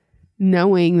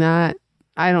knowing that,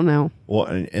 I don't know. Well,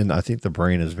 and I think the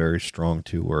brain is very strong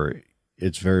too, where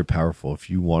it's very powerful. If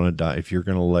you want to die, if you're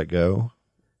going to let go,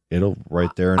 it'll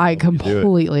right there. And I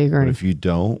completely agree. But if you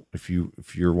don't, if you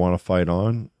want to fight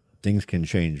on, things can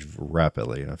change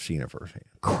rapidly. And I've seen it firsthand.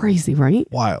 Crazy, right?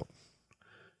 Wild.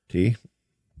 T, do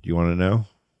you want to know?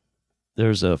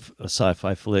 There's a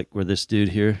sci-fi flick where this dude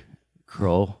here,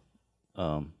 Kroll.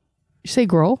 You say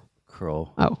Grohl?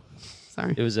 Kroll. Oh,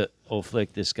 sorry. It was an old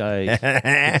flick. This guy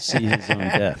could see his own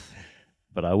death,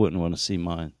 but I wouldn't want to see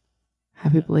mine.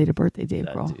 Happy belated birthday, Dave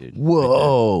That Grohl. dude.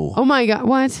 Whoa. Oh my God,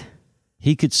 what?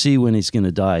 He could see when he's going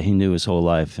to die. He knew his whole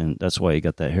life, and that's why he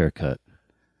got that haircut.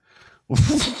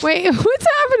 Wait, what's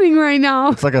happening right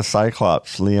now? It's like a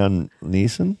Cyclops, Leon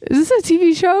Neeson. Is this a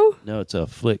TV show? No, it's a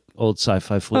flick, old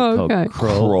sci-fi flick Oh, called okay.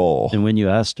 Kroll. Kroll. And when you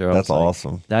asked her, I That's was like,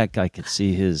 awesome. that guy could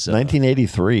see his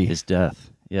 1983. his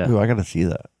death. Yeah. Ooh, I got to see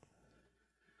that.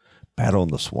 Battle in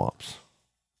the Swamps.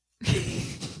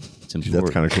 It's Dude, important.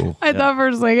 that's kind of cool. I thought for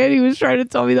a second he was trying to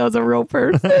tell me that was a real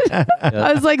person.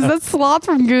 I was like, is that Sloth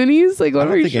from Goonies? Like, I what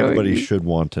don't are you think showing anybody me? should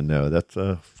want to know. That's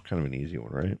kind of an easy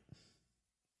one, right?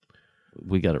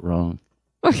 We got it wrong.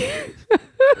 Okay.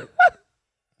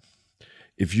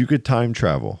 If you could time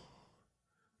travel,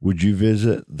 would you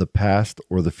visit the past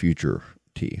or the future,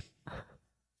 T?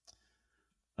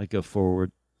 I go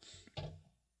forward.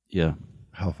 Yeah.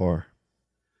 How far?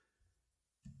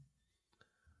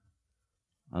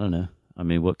 I don't know. I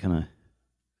mean, what can I?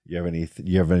 You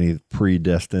have any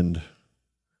predestined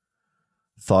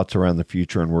thoughts around the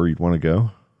future and where you'd want to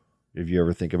go? If you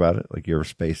ever think about it, like you ever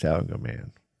space out and go,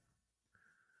 man,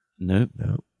 Nope.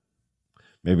 no.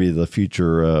 Maybe the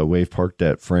future wave park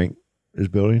that Frank is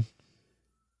building.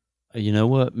 You know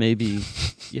what? Maybe.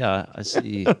 Yeah, I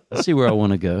see where I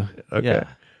want to go. Okay. Yeah,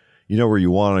 You know where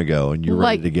you want to go and you're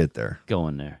ready Like- to get there.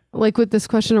 going there. Like with this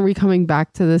question, are we coming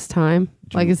back to this time?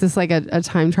 Like, is this like a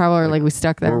time travel or like we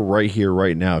stuck We're there? right here,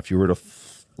 right now. If you were to,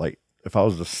 if I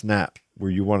was to snap, where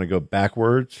you want to go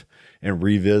backwards and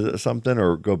revisit something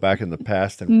or go back in the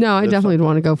past? And No, I revisit definitely something,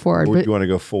 want to go forward. or would But, you want to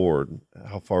go forward?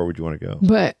 How far would you want to go?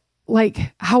 but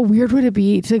like, how weird would it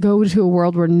be to go to a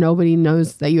world where nobody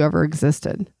knows that you ever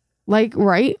existed? Like,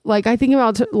 right? Like, I think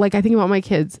about my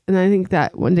kids, and I think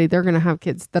that one day they're going to have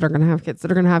kids that are going to have kids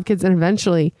that are going to have kids, and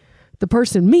eventually, the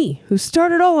person, me, who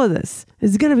started all of this,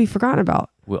 is going to be forgotten about.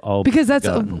 We'll all Because be that's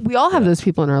forgotten. we all have those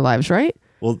people in our lives, right?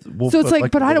 Well, So it's like,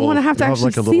 but I don't wanna have to actually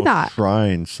like a see little that.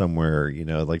 shrine somewhere. You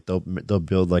know, like they'll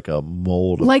build like a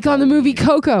mold, of Like on the movie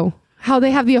Coco, how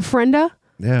they have the ofrenda.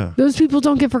 Yeah, Those people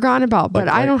don't get forgotten about. But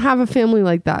I don't have a family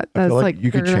like that. I That's feel like you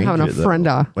they're could gonna change have an it. though.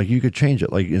 ofrenda. Like you could change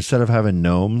it. Like instead of having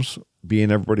gnomes be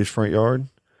in everybody's front yard,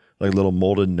 like little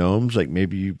molded gnomes, like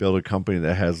maybe you build a company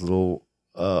that has little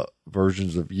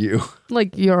versions of you.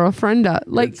 Like you're a ofrenda.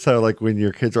 Like And so like when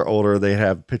your kids are older, they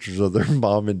have pictures of their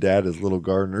mom and dad as little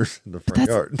gardeners in the front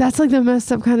yard. that's like the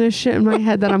messed up kind of shit in my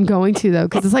head that I'm going to though,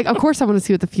 because it's like, of course I want to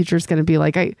see what the future is going to be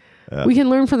like. We can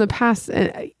learn from the past,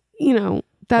 and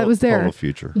that was there. Total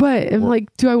future. But I'm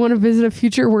like, do I want to visit a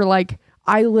future where like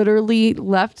I literally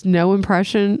left no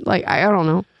impression? Like I don't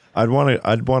know. I'd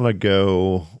want to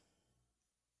go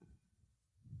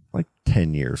like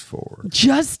 10 years forward.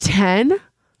 Just 10?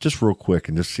 Just real quick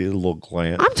and just see a little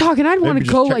glance. I'm talking. I'd want to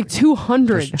just go check- like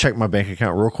 200. Just check my bank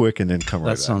account real quick and then come right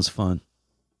That back. sounds fun.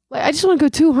 Like I just want to go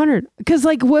 200 because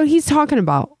like what he's talking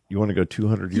about. You want to go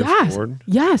 200 years Yes. forward?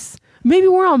 Yes. Maybe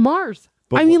we're on Mars.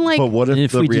 But, I mean, like, but what if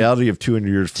If the we do reality of 200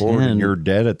 years forward 10, and you're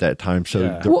dead at that time? So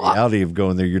Yeah. the Well, reality of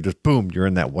going there, you're just boom, you're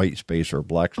in that white space or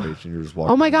black space, and you're just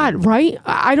walking. oh my God, right?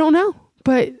 I don't know.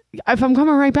 But if I'm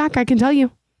coming right back, I can tell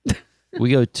you. We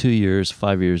go 2 years,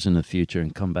 5 years in the future,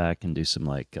 and come back and do some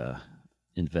like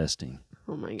investing.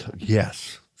 Oh my God.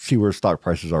 Yes. See where stock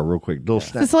prices are real quick.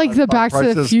 It's like the Back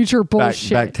to the Future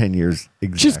bullshit. Back 10 years.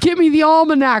 Exactly. Just give me the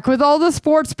almanac with all the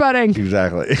sports betting.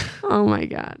 Exactly. Oh my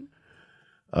God.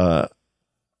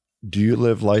 Do you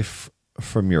live life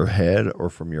from your head or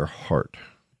from your heart?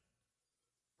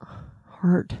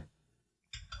 Heart.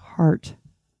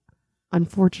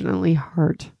 Unfortunately,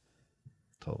 heart.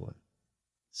 Totally.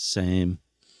 Same.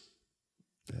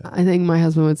 I think my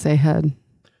husband would say head.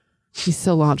 He's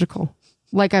so logical.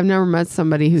 Like I've never met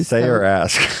somebody who's Say so, or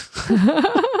ask.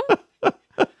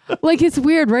 Like, it's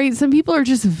weird, right? Some people are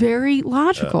just very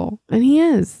logical, and he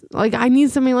is. Like, I need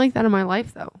something like that in my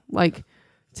life, though. Like,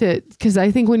 because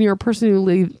I think when you're a person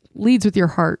who leads with your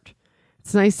heart,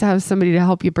 it's nice to have somebody to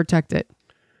help you protect it.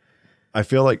 I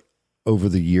feel like over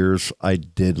the years, I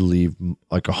did leave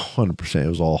like 100%. It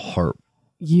was all heart,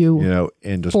 you know,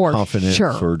 and just confidence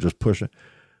or just pushing.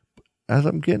 As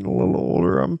I'm getting a little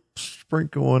older, I'm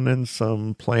sprinkling in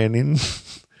some planning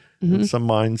and some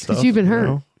mind stuff. Because you've been hurt.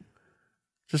 Know?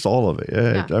 Just all of it.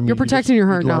 Yeah. I mean, you're protecting your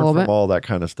heart now a little bit. All that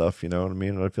kind of stuff, you know what I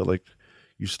mean? And I feel like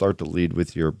you start to lead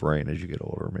with your brain as you get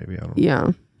older, maybe. I don't know.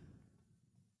 Yeah.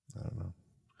 I don't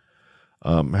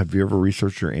know. Have you ever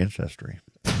researched your ancestry?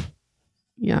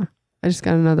 Yeah. I just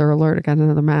got another alert. I got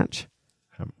another match.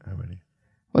 How many?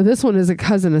 Well, this one is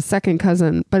a second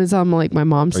cousin, but it's on like my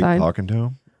mom's side. Are you talking to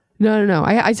him? No.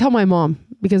 I tell my mom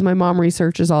because my mom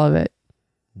researches all of it.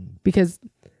 Because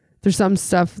there's some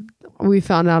stuff we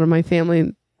found out in my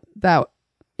family that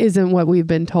isn't what we've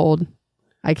been told.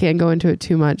 I can't go into it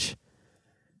too much.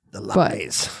 The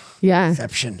lies.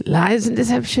 Deception. Lies and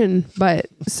deception. But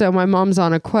so my mom's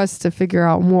on a quest to figure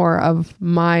out more of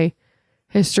my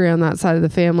history on that side of the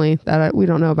family that we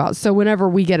don't know about. So whenever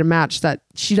we get a match that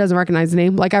she doesn't recognize the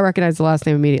name, like I recognize the last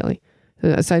name immediately.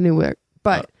 So I knew it.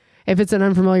 But if it's an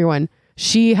unfamiliar one,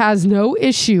 she has no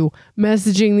issue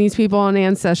messaging these people on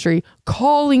Ancestry,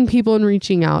 calling people and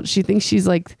reaching out. She thinks she's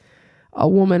like a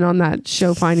woman on that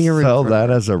show, Finding Your Roots. Sell that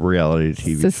as a reality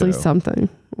TV Cicely show. something.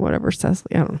 Whatever,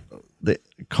 Cicely. I don't know. The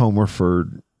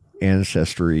Comerford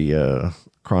Ancestry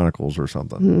Chronicles or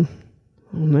something.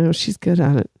 Oh, no, she's good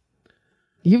at it.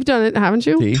 You've done it, haven't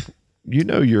you? See, you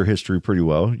know your history pretty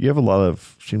well. You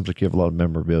have seems like you have a lot of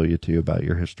memorabilia too about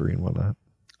your history and whatnot.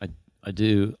 I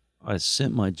do. I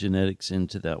sent my genetics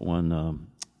into that one,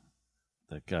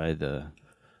 that guy, the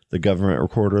government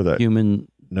recorder that human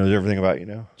knows everything about you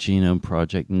now. Genome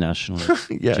Project, National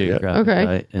Geographic. Okay.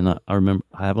 Guy. And I remember,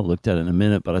 I haven't looked at it in a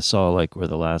minute, but I saw like where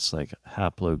the last like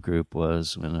haplogroup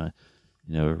was when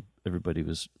everybody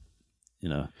was,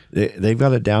 They've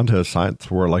got it down to a science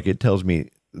where like it tells me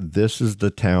this is the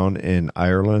town in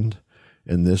Ireland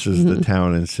and this is the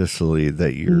town in Sicily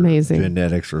that your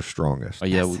genetics are strongest. Oh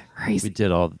yeah, we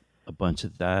did a bunch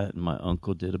of that, and my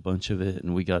uncle did a bunch of it,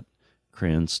 and we got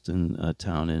Cranston, a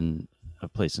town in a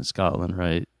place in Scotland,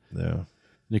 right? Yeah,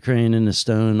 the crane and the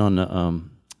stone on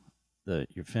the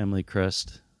your family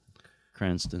crest,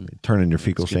 Cranston. Turn in your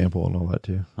fecal sample and all that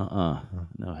too.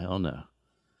 No, hell no.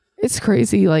 It's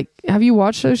crazy. Like, have you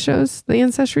watched those shows, the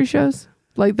Ancestry shows?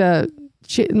 Like the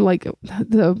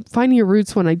Finding Your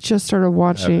Roots one I just started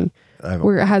watching,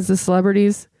 where it has the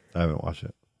celebrities. I haven't watched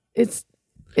it.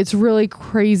 It's really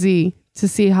crazy to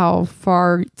see how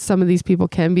far some of these people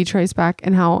can be traced back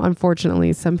and how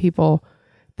unfortunately some people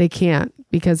they can't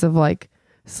because of like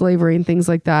slavery and things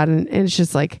like that. And it's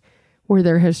just like where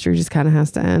their history just kind of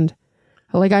has to end.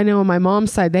 Like I know on my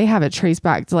mom's side, they have it traced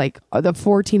back to like the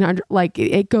 1400, like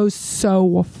it goes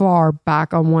so far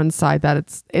back on one side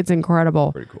that it's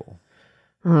incredible. Pretty cool.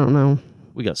 I don't know.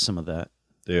 We got some of that.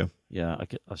 Yeah. Yeah.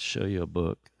 I'll show you a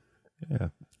book. Yeah.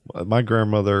 My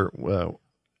grandmother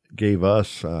gave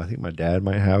us, I think my dad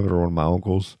might have it or one of my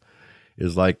uncles,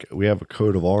 is like we have a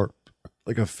coat of arms,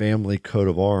 like a family coat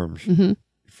of arms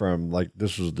from like,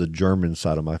 this was the German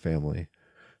side of my family.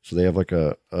 So they have like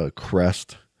a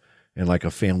crest and like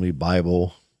a family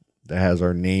Bible that has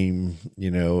our name,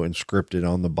 inscripted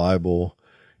on the Bible.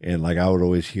 And like I would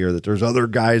always hear that there's other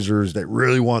geysers that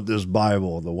really want this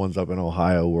Bible, the ones up in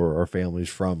Ohio where our family's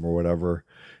from or whatever.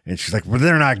 And she's like, well,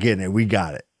 they're not getting it. We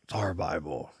got it. It's our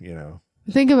Bible,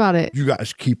 Think about it. You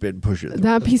guys keep it and push it.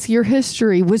 That piece of your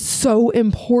history was so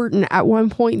important at one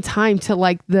point in time to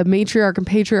like the matriarch and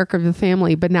patriarch of the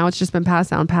family, but now it's just been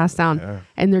passed down. Yeah.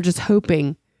 And they're just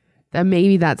hoping that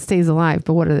maybe that stays alive.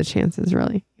 But what are the chances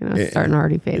really? It's starting to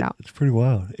already fade out. It's pretty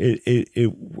wild.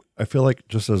 I feel like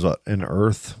just as an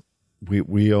Earth,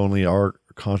 we only, our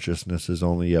consciousness is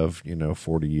only of,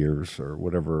 40 years or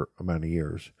whatever amount of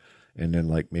years. And then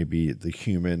like maybe the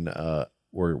human,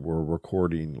 we're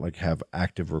recording, like have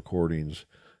active recordings,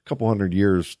 a couple hundred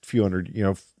years, few hundred,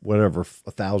 whatever,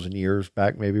 1,000 years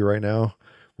back maybe right now,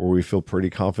 where we feel pretty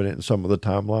confident in some of the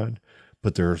timeline.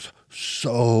 But there's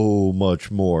so much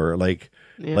more, like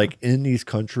in these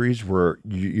countries where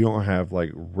you don't have like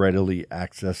readily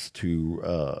access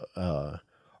to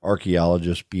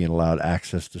archaeologists being allowed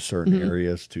access to certain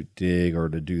areas to dig or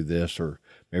to do this, or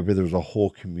maybe there's a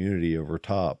whole community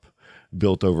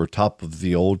built over top of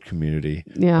the old community.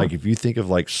 Yeah. Like if you think of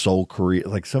like Seoul, Korea,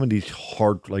 like some of these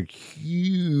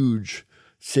huge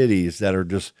cities that are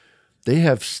just,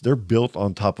 they're built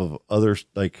on top of others,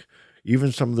 like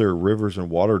even some of their rivers and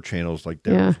water channels. Like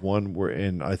there was one where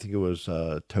I think it was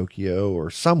Tokyo or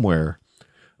somewhere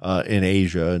in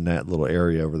Asia, in that little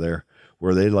area over there,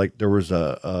 where there was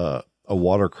a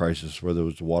water crisis where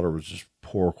water was just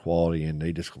poor quality, and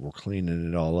they just were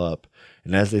cleaning it all up.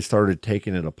 And as they started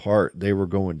taking it apart, they were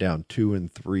going down 2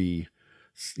 and 3,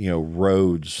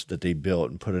 roads that they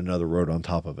built and put another road on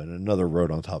top of it, and another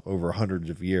road on top over hundreds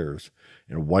of years,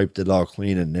 and wiped it all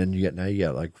clean. And then you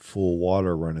get like full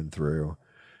water running through.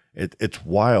 It's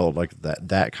wild, like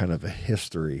that kind of a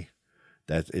history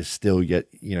that is still yet,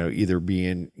 either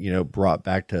being, brought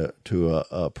back to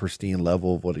a pristine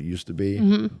level of what it used to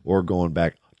be, or going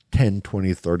back 10,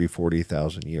 20, 30,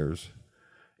 40,000 years,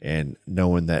 and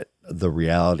knowing that the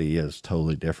reality is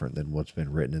totally different than what's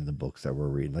been written in the books that we're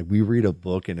reading. Like, we read a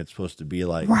book and it's supposed to be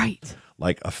like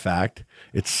a fact.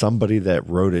 It's somebody that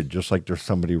wrote it, just like there's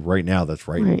somebody right now that's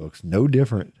writing books. No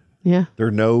different. Yeah.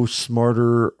 They're no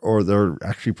smarter, or they're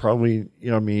actually probably,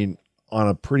 on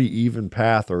a pretty even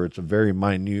path, or it's a very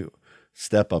minute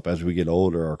step up as we get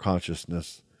older, our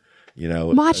consciousness,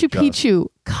 Machu Picchu.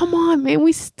 Come on, man.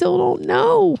 We still don't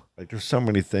know. Like, there's so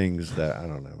many things that I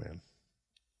don't know, man.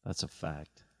 That's a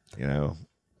fact. Dude.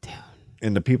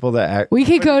 And the people that act. We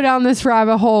could go down this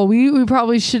rabbit hole. We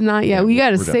probably should not yet. We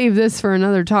got to save this for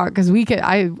another talk, because we could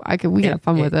have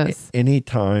fun with this.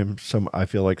 Anytime I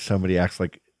feel like somebody acts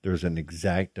like there's an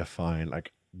exact define,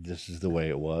 like this is the way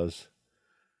it was.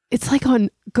 It's like on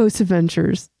Ghost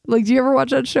Adventures. Like, do you ever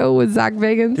watch that show with Zach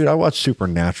Bagans? Dude, I watch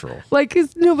Supernatural. Like,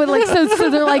 no, but like, so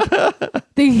they're like,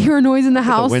 they hear a noise in the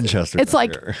house. Winchester. It's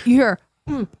like, you hear,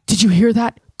 did you hear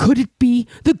that? Could it be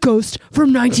the ghost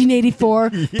from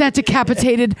 1984 that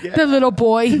decapitated the little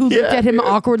boy who looked at him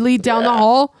awkwardly down the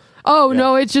hall? Oh,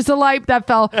 no, it's just a light that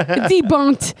fell.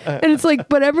 Debunked. And it's like,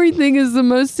 but everything is the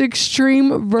most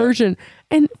extreme version.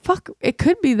 And fuck, it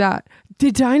could be that.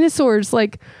 Did dinosaurs,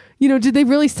 like, did they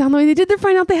really sound the way they did? They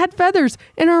find out they had feathers,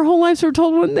 and our whole lives were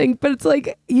told one thing. But it's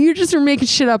like, you just are making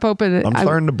shit up open. I'm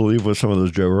starting to believe what some of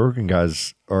those Joe Rogan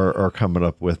guys are coming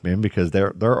up with, man, because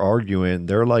they're arguing.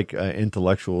 They're like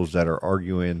intellectuals that are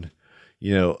arguing,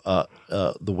 the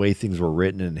way things were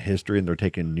written in history, and they're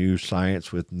taking new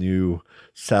science with new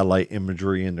satellite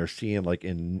imagery, and they're seeing, like,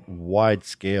 in wide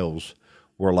scales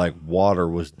where, like, water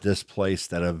was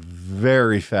displaced at a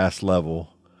very fast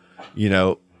level,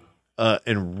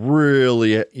 and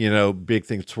really, big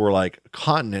things to where, like,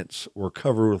 continents were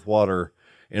covered with water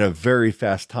in a very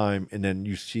fast time. And then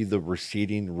you see the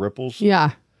receding ripples.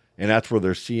 Yeah. And that's where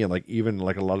they're seeing, like, even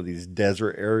like a lot of these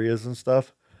desert areas and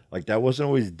stuff. Like, that wasn't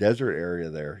always desert area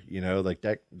there, like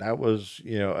that was,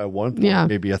 at one point,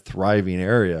 maybe a thriving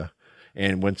area.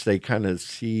 And once they kind of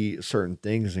see certain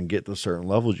things and get to certain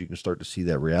levels, you can start to see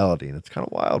that reality. And it's kind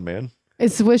of wild, man.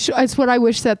 It's what I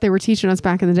wish that they were teaching us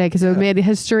back in the day, because it made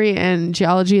history and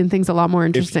geology and things a lot more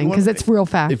interesting, because it's real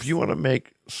fast. If you want to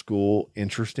make school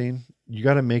interesting, you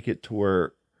got to make it to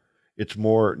where it's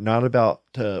more not about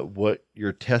what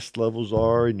your test levels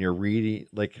are and you're reading,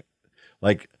 like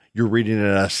you're reading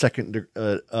at a second,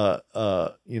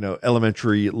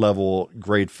 elementary level,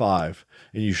 grade 5,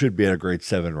 and you should be at a grade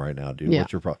 7 right now, dude.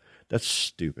 What's your problem? That's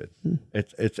stupid.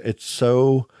 It's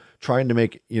so trying to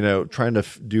make,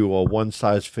 do a one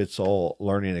size fits all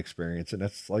learning experience. And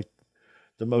that's like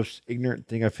the most ignorant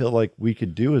thing I feel like we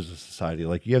could do as a society.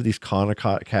 Like, you have these Khan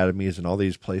academies and all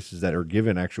these places that are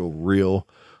given actual real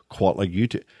like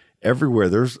YouTube. Everywhere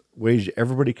there's ways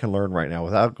everybody can learn right now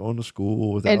without going to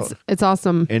school, without it's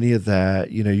awesome. Any of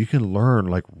that, you can learn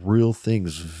like real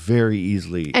things very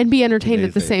easily and be entertained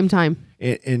at the same time.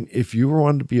 And if you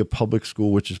wanted to be a public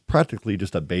school, which is practically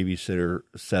just a babysitter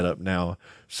setup now,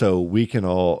 so we can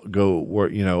all go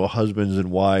work, husbands and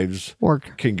wives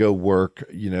can go work,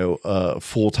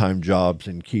 full-time jobs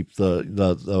and keep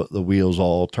the wheels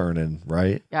all turning,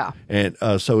 right? Yeah. And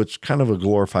so it's kind of a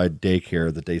glorified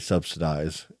daycare that they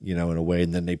subsidize, in a way,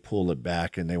 and then they pull it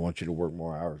back and they want you to work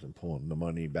more hours and pulling the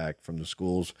money back from the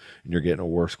schools, and you're getting a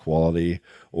worse quality,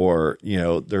 or,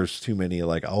 there's too many,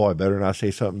 like, oh, I better not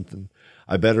say something.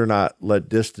 I better not let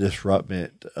this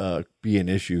disruption be an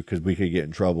issue, because we could get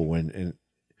in trouble and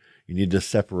you need to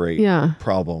separate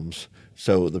problems.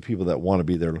 So the people that want to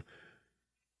be there,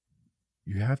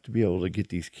 you have to be able to get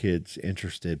these kids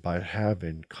interested by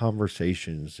having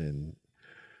conversations. And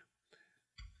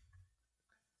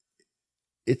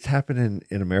it's happening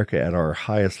in America at our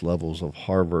highest levels of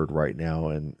Harvard right now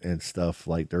and stuff.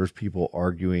 Like, there's people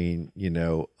arguing,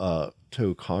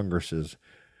 to Congresses,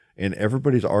 and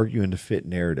everybody's arguing to fit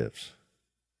narratives.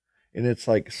 And it's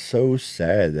like so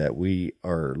sad that we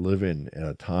are living in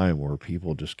a time where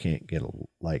people just can't get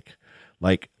like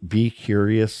Like, be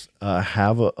curious,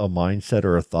 have a mindset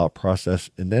or a thought process,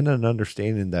 and then an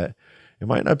understanding that it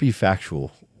might not be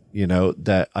factual, you know,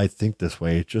 that I think this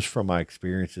way. It's just from my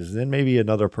experiences. And then maybe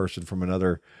another person from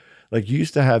another, like, you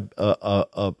used to have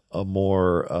a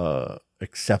more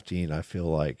accepting, I feel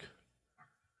like,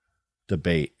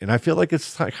 debate. And I feel like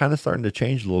it's kind of starting to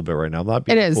change a little bit right now. I'm not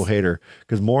being a full hater,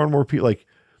 because more and more people, like,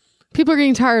 people are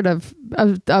getting tired of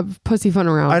pussyfooting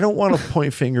around. I don't want to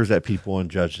point fingers at people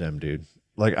and judge them, dude.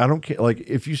 Like, I don't care. Like,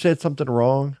 if you said something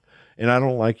wrong and I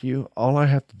don't like you, all I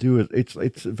have to do is,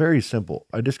 it's very simple.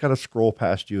 I just got to scroll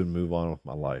past you and move on with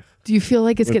my life. Do you feel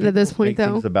like it's getting to this point,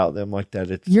 though? Things about them like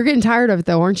that. You're getting tired of it,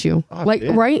 though, aren't you? Oh, like,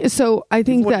 yeah. right? So I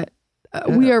think that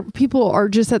people are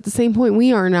just at the same point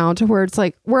we are now, to where it's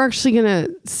like, we're actually going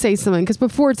to say something. Because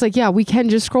before it's like, yeah, we can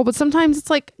just scroll. But sometimes it's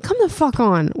like, come the fuck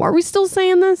on. Are we still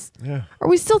saying this? Yeah. Are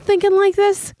we still thinking like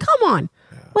this? Come on.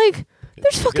 Yeah. Like,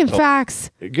 there's fucking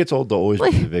facts. It gets old to always be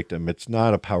the victim. It's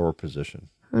not a power position.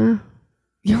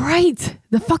 You're right.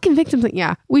 The fucking victim thing.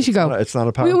 Yeah, we should go. It's not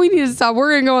a power. We need to stop.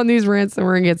 We're going to go on these rants and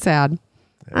we're going to get sad.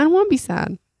 Yeah. I don't want to be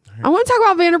sad. Right. I want to talk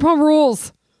about Vanderpump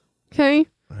Rules. Okay?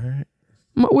 All right.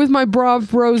 With my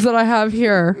brave bros that I have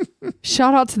here.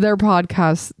 Shout out to their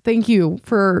podcast. Thank you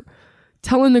for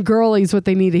telling the girlies what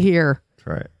they need to hear. That's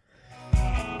right.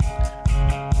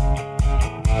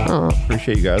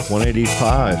 Appreciate you guys.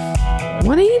 185.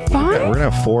 185? We're going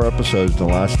to have 4 episodes in the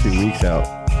last 2 weeks out.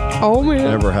 Oh, man.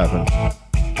 Never happened.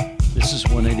 This is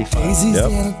 185.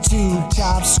 Yep. In a tube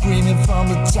top, screaming from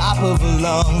the top of her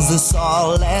lungs. This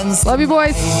all ends. Love you,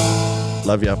 boys.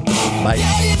 Love you. Bye.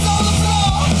 Daddy's on the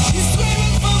floor. He's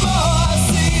screaming for more.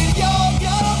 Saying you're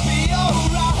gonna be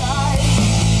alright.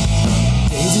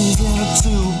 Daisy's in a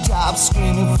tube top,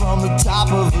 screaming from the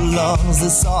top of her lungs.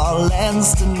 This all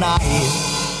ends tonight.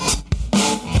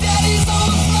 Daddy's on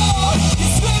the floor.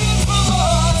 He's screaming for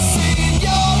more. Saying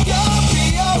you're gonna be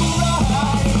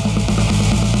alright.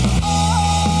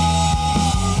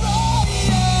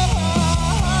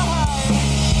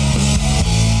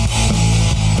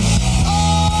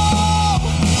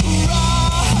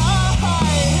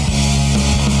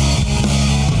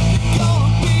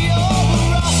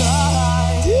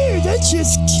 Dude, that's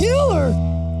just killer.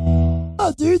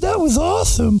 Oh, dude, that was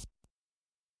awesome.